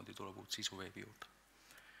samamoodi tuleb uut sisu veebi juurde.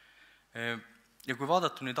 Ja kui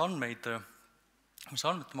vaadata nüüd andmeid, mis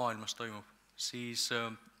andmete maailmas toimub, siis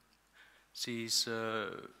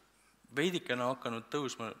veidikene on hakanud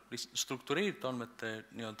tõusma struktureeritud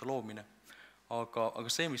andmete loomine, aga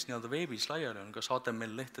see, mis veebis laiali on, kas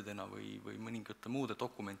HTML-lehtedena või mõningate muude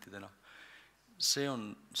dokumentidena, see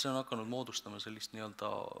on hakanud moodustama sellist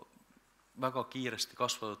väga kiiresti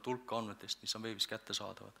kasvavat hulka andmetest, mis on veebis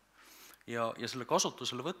kättesaadavad. Ja selle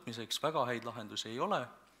kasutusele võtmiseks väga häid lahendusi ei ole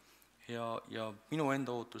ja minu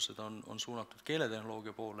enda ootused on suunatud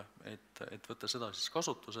keeletehnoloogia poole, et võtta seda siis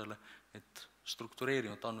kasutusele, et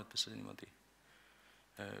struktureerimata andmetesse niimoodi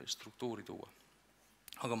struktuuri tuua.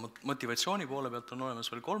 Aga motivatsiooni poole pealt on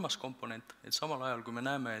olemas veel kolmas komponent, et samal ajal, kui me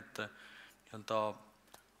näeme, et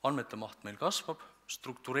andmete maht meil kasvab,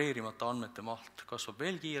 struktureerimata andmete maht kasvab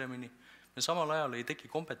veel kiiremini, me samal ajal ei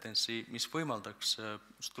teki kompetentsi, mis võimaldaks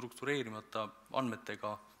struktureerimata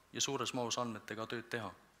andmetega ja suures mahus andmetega tööd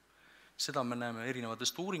teha. Seda me näeme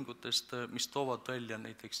erinevatest uuringutest, mis toovad välja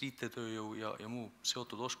näiteks IT-tööjõu ja muu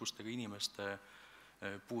seotud oskustega inimeste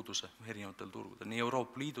puuduse erinevatel turgudel, nii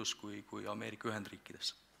Euroopa Liidus kui Ameerika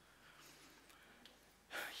Ühendriikides.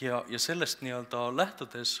 Ja sellest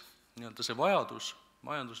lähtudes see vajadus,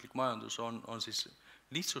 majanduslik majandus on siis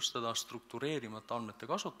lihtsustada struktureerimata andmete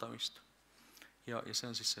kasutamist ja see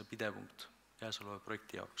on siis see pidepunkt käesoleva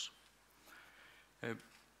projekti jaoks.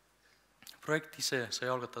 Projekt ise sai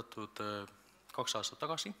algatatud 2 aastat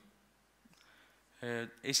tagasi.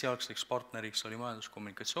 Esialgseks partneriks oli Majandus- ja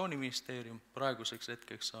Kommunikatsiooniministeerium, praeguseks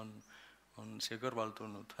hetkeks on siia kõrval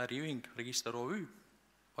tulnud äriühing Register OÜ,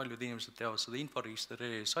 paljud inimesed teavad seda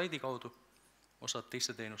inforegister.ee saidi kaudu, osad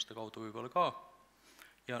teiste teenuste kaudu võib-olla ka,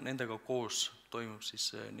 ja nendega koos toimub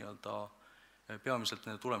siis peamiselt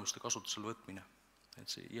nende tulemuste kasutusele võtmine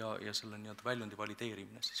ja selle väljundi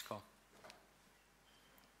valideerimine siis ka.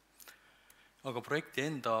 Aga projekti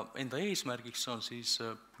enda eesmärgiks on siis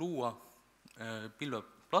luua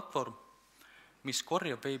pilveplatvorm, mis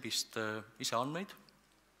korjab veebist ise andmeid.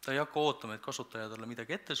 Ta ei hakka ootama, et kasutaja talle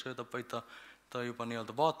midagi ette söödab, vaid ta juba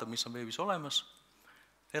vaatab, mis on veebis olemas,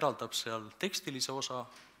 eraldab seal tekstilise osa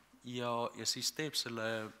ja siis teeb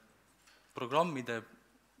selle programmide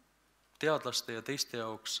teadlaste ja teiste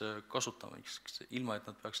jaoks kasutamiseks, ilma et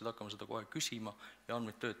nad peaksid hakkama seda kohe küsima ja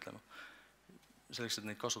andmeid töötlema, selleks, et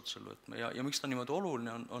neid kasutusele võtma. Ja miks ta niimoodi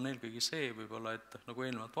oluline on eelkõige see võib-olla, et nagu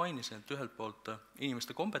eelnevalt mainisin, et ühelt poolt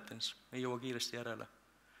inimeste kompetents ei jõua kiiresti järele.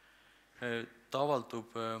 Ta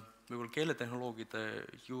avaldub võib-olla keeletehnoloogide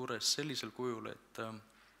juures sellisel kujul, et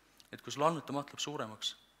kui sul andmete maht läheb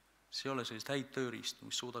suuremaks, siis ei ole sellist häid tööriistu,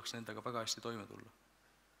 mis suudaks nendega väga hästi toime tulla.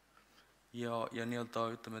 Ja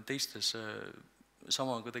ütleme teistes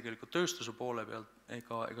sama ka tegelikult tööstuse poole pealt,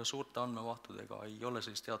 ega suurte andmemahtudega ei ole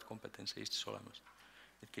sellist head kompetentsi Eestis olemas,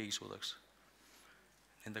 et keegi suudaks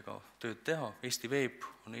nendega tööd teha. Eesti Veeb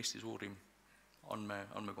on Eesti suurim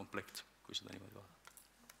andmekomplekt, kui seda niimoodi vaadata.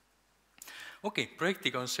 Okei,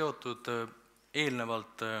 projektiga on seotud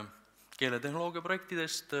eelnevalt keeletehnoloogia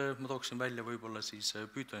projektidest, ma tooksin välja võib-olla siis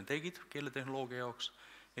Pythoni tegid keeletehnoloogia jaoks,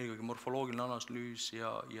 eelkõige morfoloogiline analüüs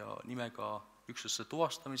ja nimega üksuste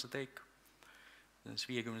tuvastamise teek.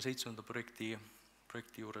 57.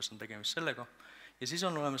 projekti juures on tegemist sellega. Ja siis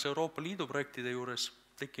on olemas Euroopa Liidu projektide juures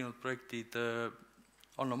tekkinud projektid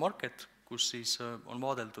Anno Market, kus siis on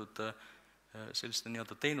vaadeldud selliste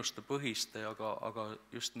teenuste põhiste, aga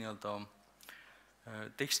just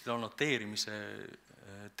tekstide annoteerimise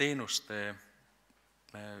teenuste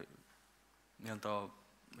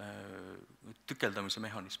tükeldamise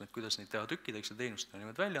mehhanism, et kuidas neid teha tükkideks ja teenuste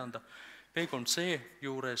niimoodi välja anda. P3C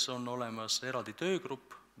juures on olemas eraldi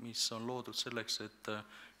töögrupp, mis on loodud selleks,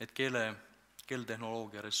 et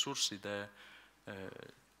keeletehnoloogia ressursside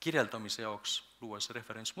kirjeldamise jaoks luues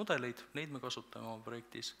referentsmudeleid, neid me kasutame oma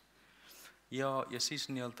projektis. Ja siis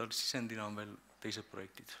sisendina on veel teised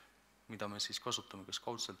projektid, mida me siis kasutame kas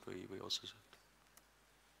kaudselt või otseselt.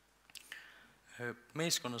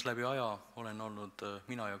 Meeskonnas läbi aja olen olnud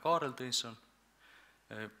mina ja Kaarel Tõnisson.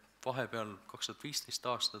 Vahepeal 2015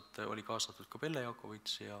 aastat oli kaasatud ka Pelle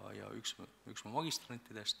Jakovits ja üks mu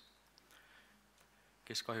magistrantidest,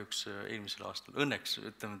 kes kahjuks eelmisel aastal, õnneks,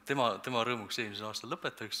 tema rõõmuks eelmisel aastal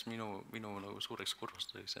lõpetaks, minu suureks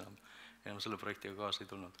kurvastuseks enam selle projektiga kaasa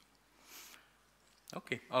ei tulnud.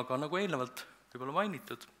 Okei, aga nagu eelnevalt võib-olla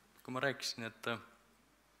mainitud, kui ma rääkisin, et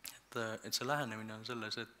see lähenemine on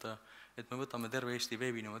selles, et me võtame terve Eesti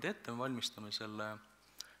veebi niimoodi ette, me valmistame selle,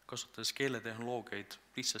 kasutades keeletehnoloogiaid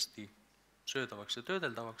lihtsasti söödavaks ja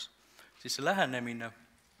töödeldavaks, siis see lähenemine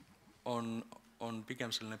on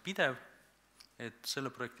pigem selline pidev, et selle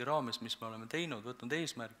projekti raames, mis me oleme teinud, võtnud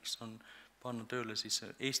eesmärgiks, on panna tööle siis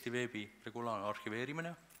Eesti veebi regulaarne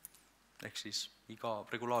arhiveerimine, ehk siis iga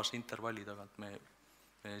regulaarse intervalli tagant me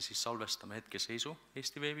siis salvestame hetkeseisu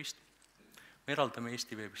Eesti veebist, me eraldame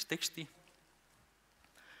Eesti veebist teksti,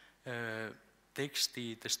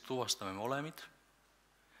 tekstidest tuvastame me olemid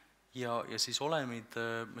ja siis olemid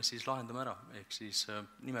me siis lahendame ära, ehk siis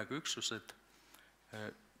nimega üksused,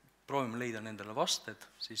 proovime leida nendele vasted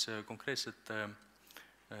siis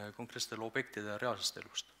konkreetsetele objektidele reaalsest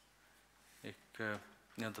elust. Ehk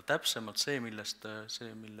nii-öelda täpsemalt see, millest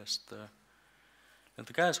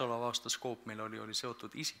käesoleva aasta skoop meil oli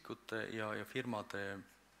seotud isikute ja firmade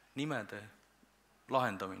nimede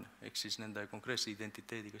lahendamine, ehk siis nende konkreetse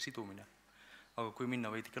identiteediga sidumine. Aga kui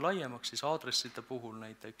minna veidike laiemaks, siis aadressite puhul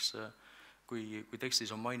näiteks, kui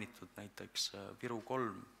tekstis on mainitud näiteks Viru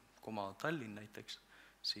 3, Tallinn näiteks,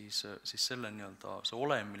 siis selle see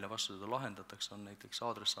olem, mille vastu seda lahendatakse, on näiteks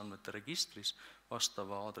aadressiandmete registris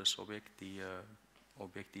vastava aadressobjekti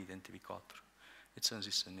identifikaator. Et see on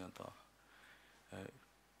siis see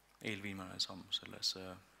eelviimane samm selle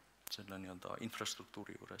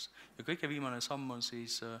infrastruktuuri juures. Ja kõige viimane samm on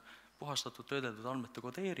siis puhastatud töödeldud andmete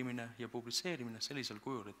kodeerimine ja publitseerimine sellisel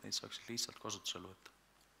kujul, et neid saaks lihtsalt kasutusele võtta.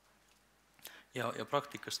 Ja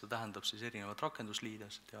praktikas ta tähendab siis erinevad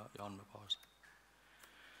rakendusliidesid ja andmebaase.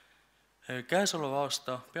 Käesoleva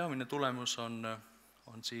aasta peamine tulemus on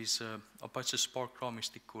siis Apache Spark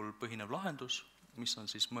raamistikul põhinev lahendus, mis on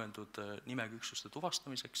siis mõeldud nimega üksuste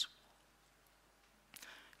tuvastamiseks.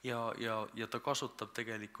 Ja ta kasutab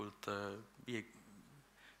tegelikult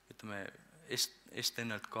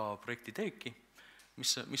STNL ka projekti teeki,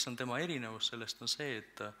 mis on tema erinevus sellest on see,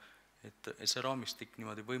 et see raamistik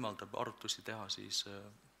niimoodi võimaldab arvutusi teha siis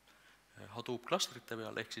Hadoop klastrite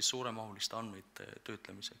peal, ehk siis suuremahuliste andmeid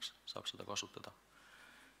töötlemiseks saab seda kasutada.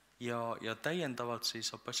 Ja täiendavalt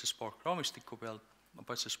siis Apache Spark raamistiku pealt,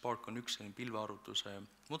 Apache Spark on üks pilvearvutuse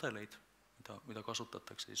mudeleid, mida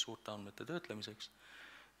kasutatakse siis suurte andmete töötlemiseks.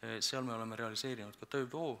 Seal me oleme realiseerinud ka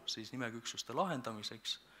töövoo siis nimega üksuste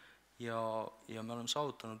lahendamiseks ja me oleme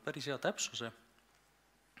saavutanud päris hea täpsuse,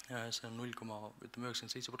 see on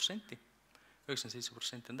 0,97%,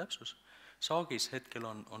 97% on täpsus. Saagis hetkel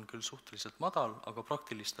on küll suhteliselt madal, aga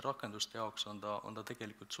praktiliste rakenduste jaoks on ta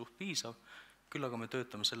tegelikult suht piisav, küll aga me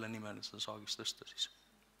töötame selle nimel, et seda saagis tõsta siis.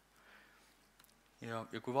 Ja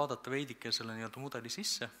kui vaadata veidike selle mudeli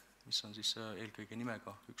sisse, mis on siis eelkõige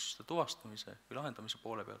nimega üksuste tuvastamise või lahendamise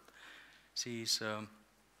poole pealt, siis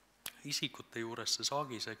isikute juures see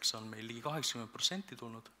saagiseks on meil ligi 80%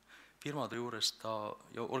 tulnud, firmade juures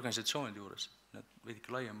ja organisatsioonide juures,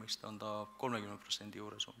 veidike laiem mõiste, on ta 30%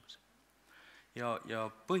 juures umbes. Ja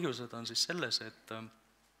põhjused on siis selles,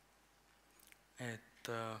 et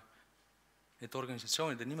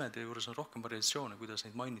organisatsioonide nimede juures on rohkem variatsioone, kuidas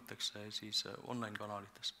neid mainitakse siis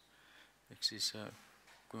online-kanalites. Ehk siis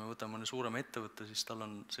kui me võtame mõne suurema ettevõtte, siis tal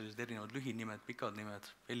on sellised erinevad lühinimed, pikad nimed,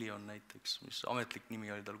 Helion näiteks, mis ametlik nimi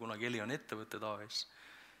oli tal kunagi Helion ettevõtted AS,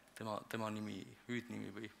 tema nimi, hüüdnimi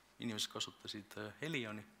või inimesed kasutasid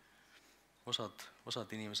Helioni,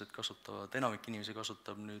 osad inimesed kasutavad, enamik inimesi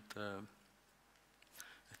kasutab nüüd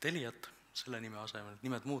Teliat selle nime asemel,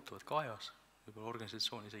 nimed muutuvad ka ajas, võib-olla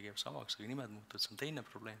organisatsioon isegi jääb samaks, aga nimed muutuvad, see on teine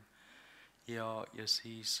probleem. Ja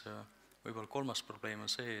siis võib-olla kolmas probleem on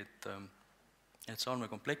see, et see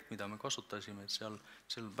andmekomplekt, mida me kasutasime, et seal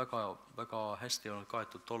väga hästi ei olnud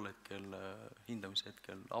kaetud tol hetkel, hindamise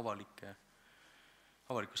hetkel avaliku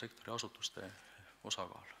sektori asutuste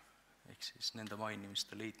osakaal. Ehk siis nende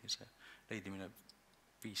mainimiste leidimine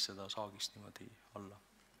viis seda saagist niimoodi alla.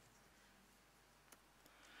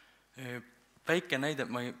 Väike näide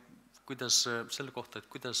selle kohta, et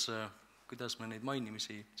kuidas me neid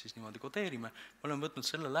mainimisi siis niimoodi kodeerime. Me oleme võtnud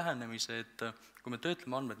selle lähenemise, et kui me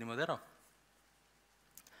töötleme andmed niimoodi ära,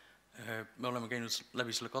 me oleme käinud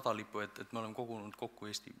läbi selle kadalipu, et me oleme kogunud kokku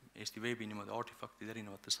Eesti veebi niimoodi artefaktid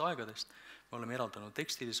erinevatest aegadest, me oleme eraldanud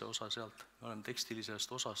tekstilise osa sealt, me oleme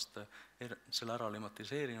tekstilisest osast selle ära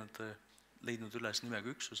lematiseerinud, leidnud üles nimega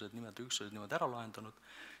üksused niimoodi ära lahendanud,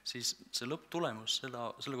 siis see lõpptulemus,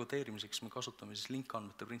 selle kodeerimiseks me kasutame siis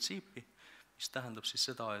linkandmete printsiipi, mis tähendab siis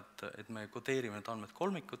seda, et me kodeerime need andmed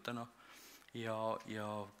kolmikutena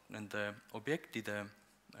ja nende objektide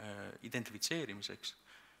identifitseerimiseks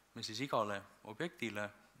me siis igale objektile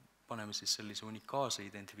paneme siis sellise unikaalse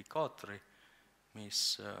identifikaatori,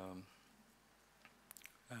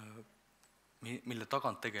 mille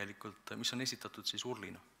tagant tegelikult, mis on esitatud siis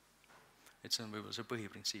urlina. Et see on võib-olla see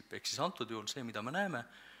põhiprintsiip. Ehk siis antud juhul see, mida me näeme,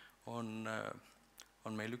 on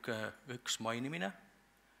meil üks mainimine.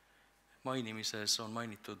 Mainimises on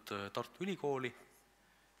mainitud Tartu Ülikooli,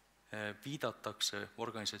 viidatakse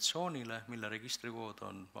organisatsioonile, mille registrikood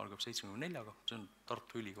algab 74-ga, see on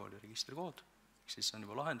Tartu Ülikooli registrikood, siis see on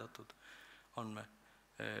juba lahendatud andme.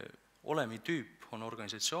 Olemi tüüp on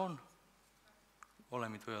organisatsioon,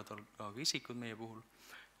 olemid võivad olla ka isikud meie puhul,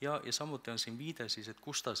 ja samuti on siin viide siis, et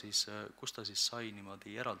kus ta siis sai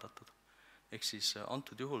niimoodi eraldatud. Ehk siis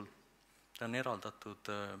antud juhul ta on eraldatud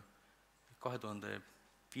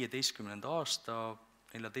 2015. aasta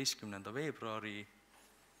 14. veebruari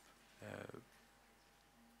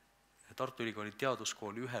Tartu Ülikooli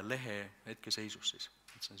teaduskooli ühe lehe hetkeseisus siis.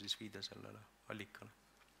 Et see on siis viide sellele allikale,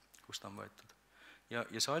 kus ta on võetud. Ja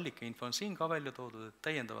see allikainfo on siin ka välja toodud, et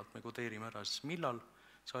täiendavalt me kodeerime ära siis millal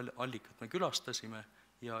see allikat me külastasime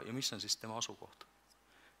ja mis on siis tema asukoht.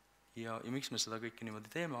 Ja miks me seda kõike niimoodi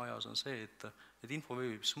teeme ajas on see, et info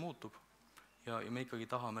veebis muutub ja me ikkagi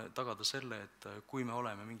tahame tagada selle, et kui me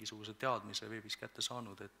oleme mingisuguse teadmise veebis kätte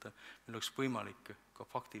saanud, et meil oleks võimalik ka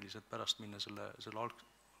faktiliselt pärast minna selle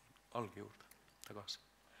alg juurde tagasi.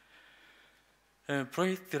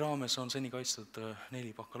 Projekti raames on seni kaitstud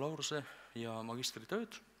 4 bakalaureuse ja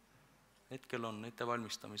magistritööd. Hetkel on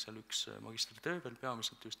ettevalmistamisel üks magistritöö veel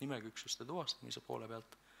peamiselt just nimeküksuste tuvastamise poole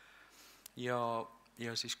pealt.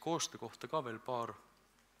 Ja siis koostöö kohta ka veel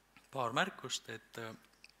paar märkust, et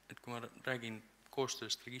kui ma räägin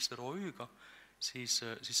koostööst Register OÜ-ga, siis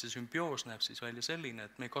see sümbioos näeb siis välja selline,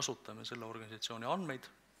 et me kasutame selle organisatsiooni andmeid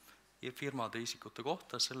firmade isikute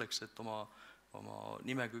kohta selleks, et oma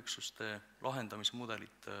nimeküksuste lahendamise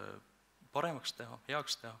mudelit paremaks teha,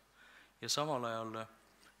 heaks teha ja samal ajal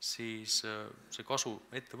siis see kasu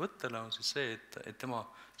ettevõttele on siis see, et tema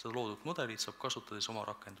seda loodud mudelit saab kasutades oma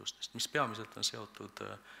rakendustest, mis peamiselt on seotud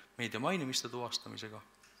meedia mainimiste tuvastamisega.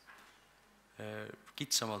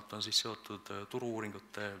 Kitsamalt on siis seotud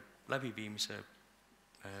turu-uuringute läbiviimise,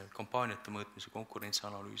 kampaaniate mõõtmise,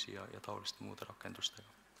 konkurentsianalüüsi ja taoliste muude rakendustega.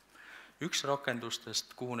 Üks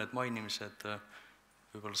rakendustest, kuhu need mainimised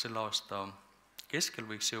võib-olla selle aasta keskel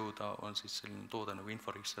võiks jõuda, on siis selline toode nagu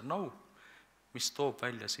Inforegister Now, mis toob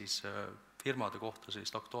välja siis firmade kohta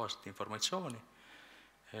sellist aktuaalset informatsiooni.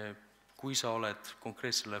 Kui sa oled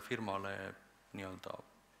konkreetsele firmale nii-öelda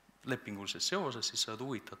lepingulises seoses, siis sa oled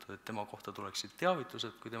huvitatud, et tema kohta tuleksid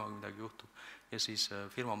teavitused, kui temaga midagi juhtub. Ja siis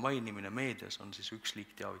firma mainimine meedias on siis üks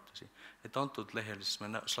liik teavitusi. Et antud lehel siis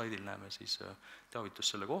me slaidil näeme siis teavitus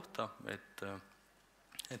selle kohta,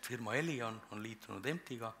 et firma Elion on liitunud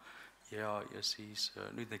EMT-iga ja siis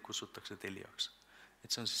nüüd neid kutsutakse Teliaks. Et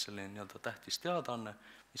see on siis selline nii-öelda tähtis teadaanne,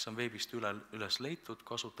 mis on veebist üles leitud,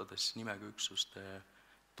 kasutades nimeküksuste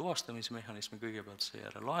tuvastamise mehhanismi kõigepealt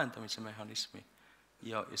seejärel lahendamise mehhanismi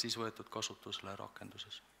ja siis võetud kasutusele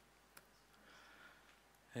rakenduses.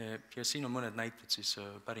 Ja siin on mõned näited siis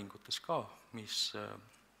päringutes ka, mis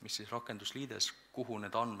siis rakendusliides, kuhu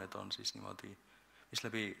need andmed on siis niimoodi, mis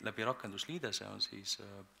läbi rakendusliidese on siis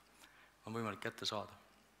on võimalik kätte saada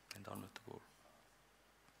nende andmete puhul.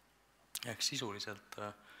 Ehk sisuliselt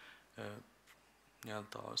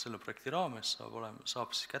selle projekti raames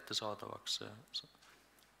saab siis kättesaadavaks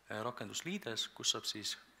rakendusliides, kus saab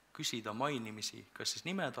siis küsida mainimisi, kas siis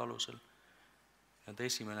nimede alusel.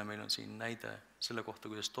 Esimene meil on siin näide selle kohta,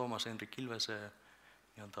 kuidas Toomas Hendrik Ilvese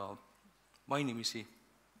mainimisi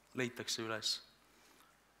leitakse üles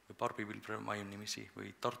või Barbi Vilbre mainimisi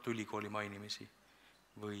või Tartu Ülikooli mainimisi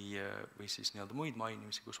või siis muid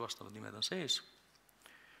mainimisi, kus vastavad nimed on sees.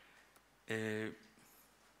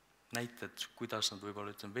 Näited, kuidas nad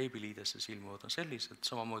võib-olla veebiliidesse ilmuvad on sellised,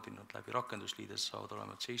 samamoodi nad läbi rakendusliidesse saavad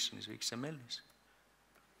olema JSONis või XML-is.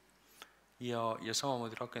 Ja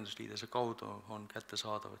samamoodi rakendusliidese kaudu on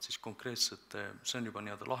kättesaadavad siis konkreetsete, see on juba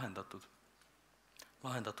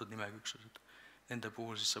lahendatud nimeküksused. Nende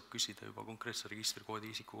puhul siis saab küsida juba konkreetse registrikoodi,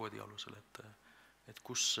 isikukoodi alusel, et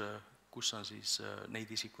kus on siis neid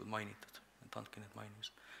isikud mainitud, et andke need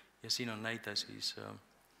mainimised. Ja siin on näide siis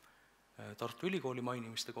Tartu Ülikooli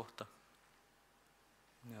mainimiste kohta,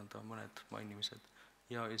 mõned mainimised,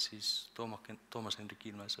 ja siis Toomas Hendrik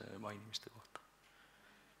Ilmese mainimiste kohta.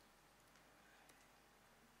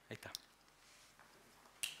 Aitäh!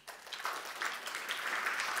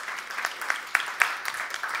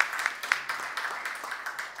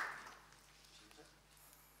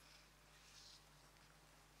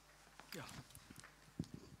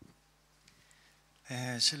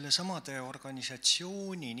 Selle samade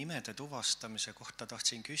organisatsiooni nimede tuvastamise kohta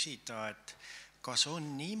tahtsin küsida, et kas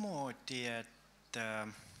on niimoodi, et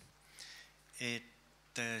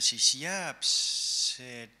siis jääb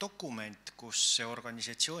see dokument, kus see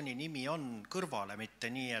organisatsiooni nimi on, kõrvale, mitte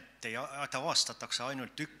nii, et avastatakse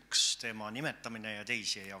ainult üks tema nimetamine ja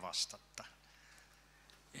teisi ei avastata.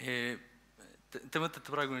 Te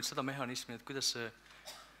mõtlete praegu nüüd seda mehhanismi, et kuidas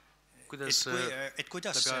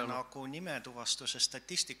see nagu nimetuvastuse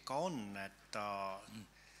statistika on,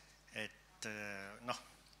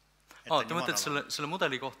 Te mõtlete selle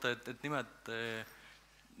mudeli kohta, et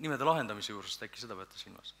nimede lahendamise juures, äkki seda peate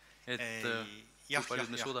silmas? Kui paljud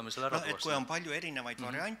me suudame selle ära tuvastada? Kui on palju erinevaid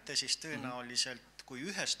variante, siis tõenäoliselt, kui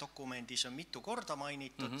ühes dokumendis on mitu korda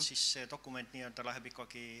mainitud, siis see dokument nii-öelda läheb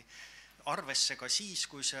ikkagi arvesse ka siis,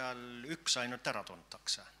 kui seal üks ainult ära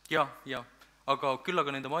tuntakse. Ja, aga küll aga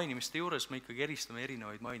nende mainimiste juures me ikkagi eristame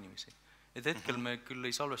erinevaid mainimisi. Et hetkel me küll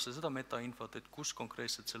ei salvesta seda metainfot, et kus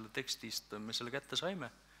konkreetselt selle tekstist me selle kätte saime.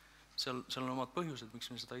 Seal on omad põhjused, miks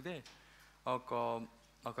me seda ei tee.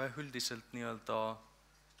 Aga üldiselt nii-öelda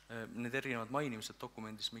need erinevad mainimised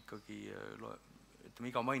dokumendis me ikkagi, ütleme,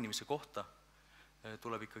 iga mainimise kohta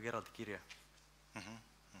tuleb ikkagi eraldi kirje.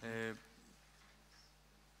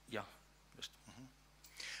 Jah, just.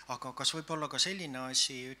 Aga kas võib olla ka selline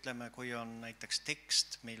asi, ütleme, kui on näiteks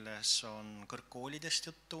tekst, milles on kõrgkoolidest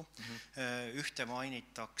juttu, ühte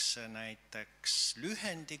mainitakse näiteks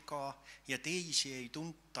lühendiga ja teisi ei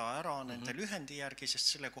tunta ära nende lühendi järgi,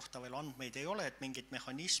 sest selle kohta veel andmeid ei ole, et mingit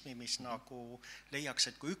mehhanismi, mis nagu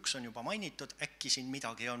leiaks, et kui üks on juba mainitud, äkki siin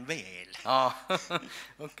midagi on veel.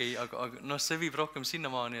 Okei, aga see viib rohkem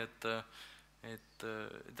sinnamaani, et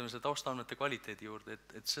ütleme see taustaandmete kvaliteedi juurde,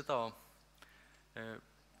 et seda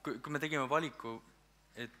kui me tegime valiku,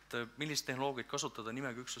 et millist tehnoloogiat kasutada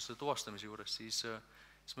nimega üksuste tuvastamise juures, siis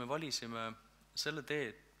me valisime selle tee,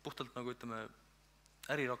 puhtalt nagu ütleme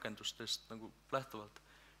ärirakendustest nagu lähtuvalt,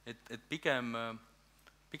 et pigem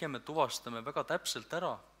me tuvastame väga täpselt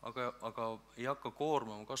ära, aga ei hakka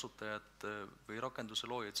koormama kasutajat või rakenduse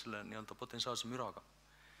loojaid selle nii-öelda potentsiaalse müraga.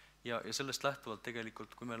 Ja sellest lähtuvalt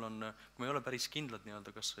tegelikult, kui me ei ole päris kindlad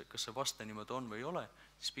nii-öelda, kas see vaste niimoodi on või ei ole,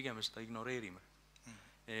 siis pigem me seda ignoreerime.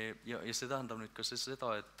 Ja see tähendab nüüd ka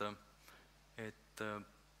seda, et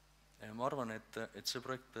ma arvan, et see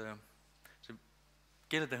projekt, see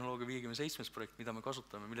Keeletehnoloogia 57 projekt, mida me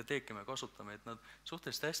kasutame, mille teeke me kasutame, et nad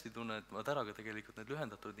suhteliselt hästi tunnevad ära ka tegelikult need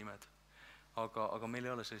lühendatud nimed. Aga meil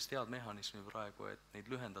ei ole sellist head mehhanismi praegu, et neid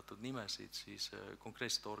lühendatud nimesid siis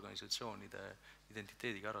konkreetsete organisatsioonide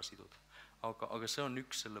identiteediga ära siduda. Aga see on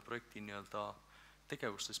üks selle projekti nii-öelda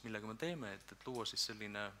tegevustest, millega me teeme, et luua siis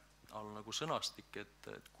selline nagu sõnastik,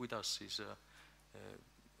 et kuidas siis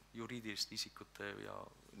juriidiliste isikute ja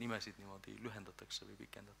nimesid niimoodi lühendatakse või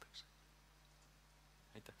pikendatakse.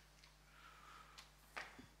 Aitäh.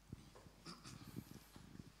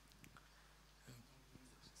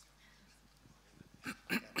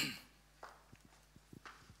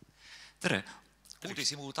 Tere!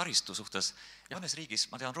 Uudishimu taristu suhtes. Mõnes riigis,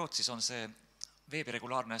 ma tean Rootsis, on see veebi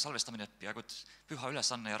regulaarne salvestamine peaaegu püha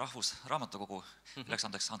ülesanne ja rahvusraamatukogu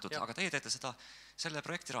ülesandeks antud, aga teie teete seda selle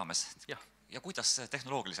projekti raames. Ja kuidas see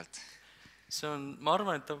tehnoloogiliselt? Ma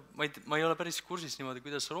arvan, et ma ei ole päris kursis niimoodi,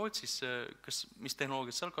 kuidas Rootsis, mis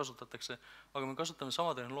tehnoloogiat seal kasutatakse, aga me kasutame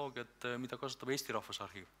sama tehnoloogiat, mida kasutab Eesti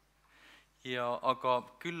Rahvusarhiiv. Aga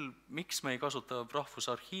küll, miks me ei kasuta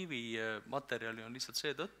Rahvusarhiivi materjali, on lihtsalt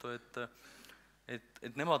see tõttu,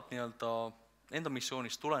 et nemad enda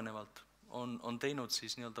missioonist tulenevalt on teinud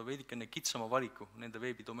siis veidikene kitsama valiku nende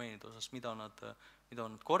veebidomeenide osas, mida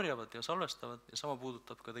nad korjavad ja salvestavad ja sama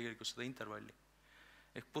puudutab ka tegelikult seda intervalli.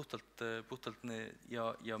 Ehk puhtalt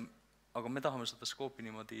aga me tahame seda skoopi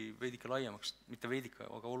niimoodi veidike laiemaks, mitte veidike,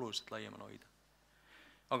 aga oluliselt laiemana hoida.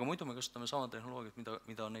 Aga muidu me kasutame sama tehnoloogiat,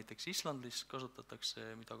 mida näiteks Islandis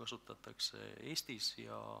kasutatakse, mida kasutatakse Eestis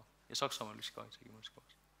ja Saksamaal vist ka isegi mõnes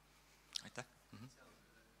kohas. Aitäh!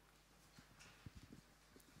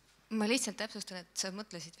 Ma lihtsalt täpsustan, et sa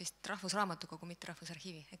mõtlesid vist Rahvusraamatukogu, mitte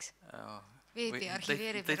Rahvusarhiivi, eks? Veebi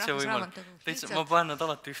arhiveerib Rahvusraamatukogu. Ma panen nad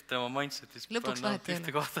alati ühte oma mindsetis. Lõpuks vahet ei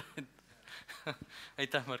ole.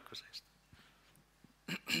 Aitäh märkuse eest.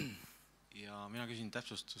 Ja mina küsin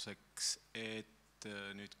täpsustuseks, et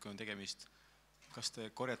nüüd kui on tegemist, kas te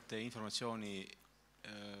korjate informatsiooni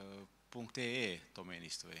 .ee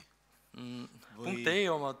domeenist või? .ee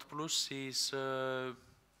omad pluss siis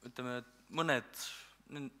ütleme mõned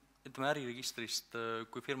äriregistrist,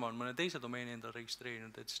 kui firma on mõne teise domeeni endale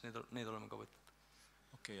registreerinud, et siis need oleme ka võtnud.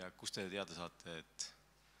 Okei, ja kus te teada saate, et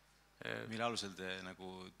mille alusel te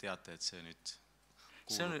teate, et see nüüd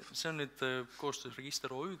kuulub? See on nüüd koostöös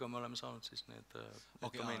Register OÜ-ga me oleme saanud siis need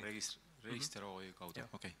domeenid. Register OÜ kaudu,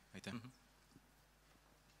 okei, aitäh.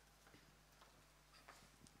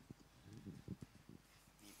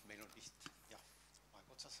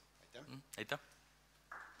 Aitäh!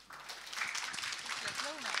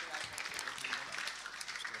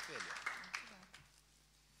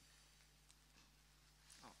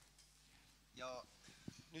 Ja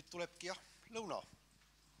nüüd tulebki lõuna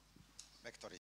vektori.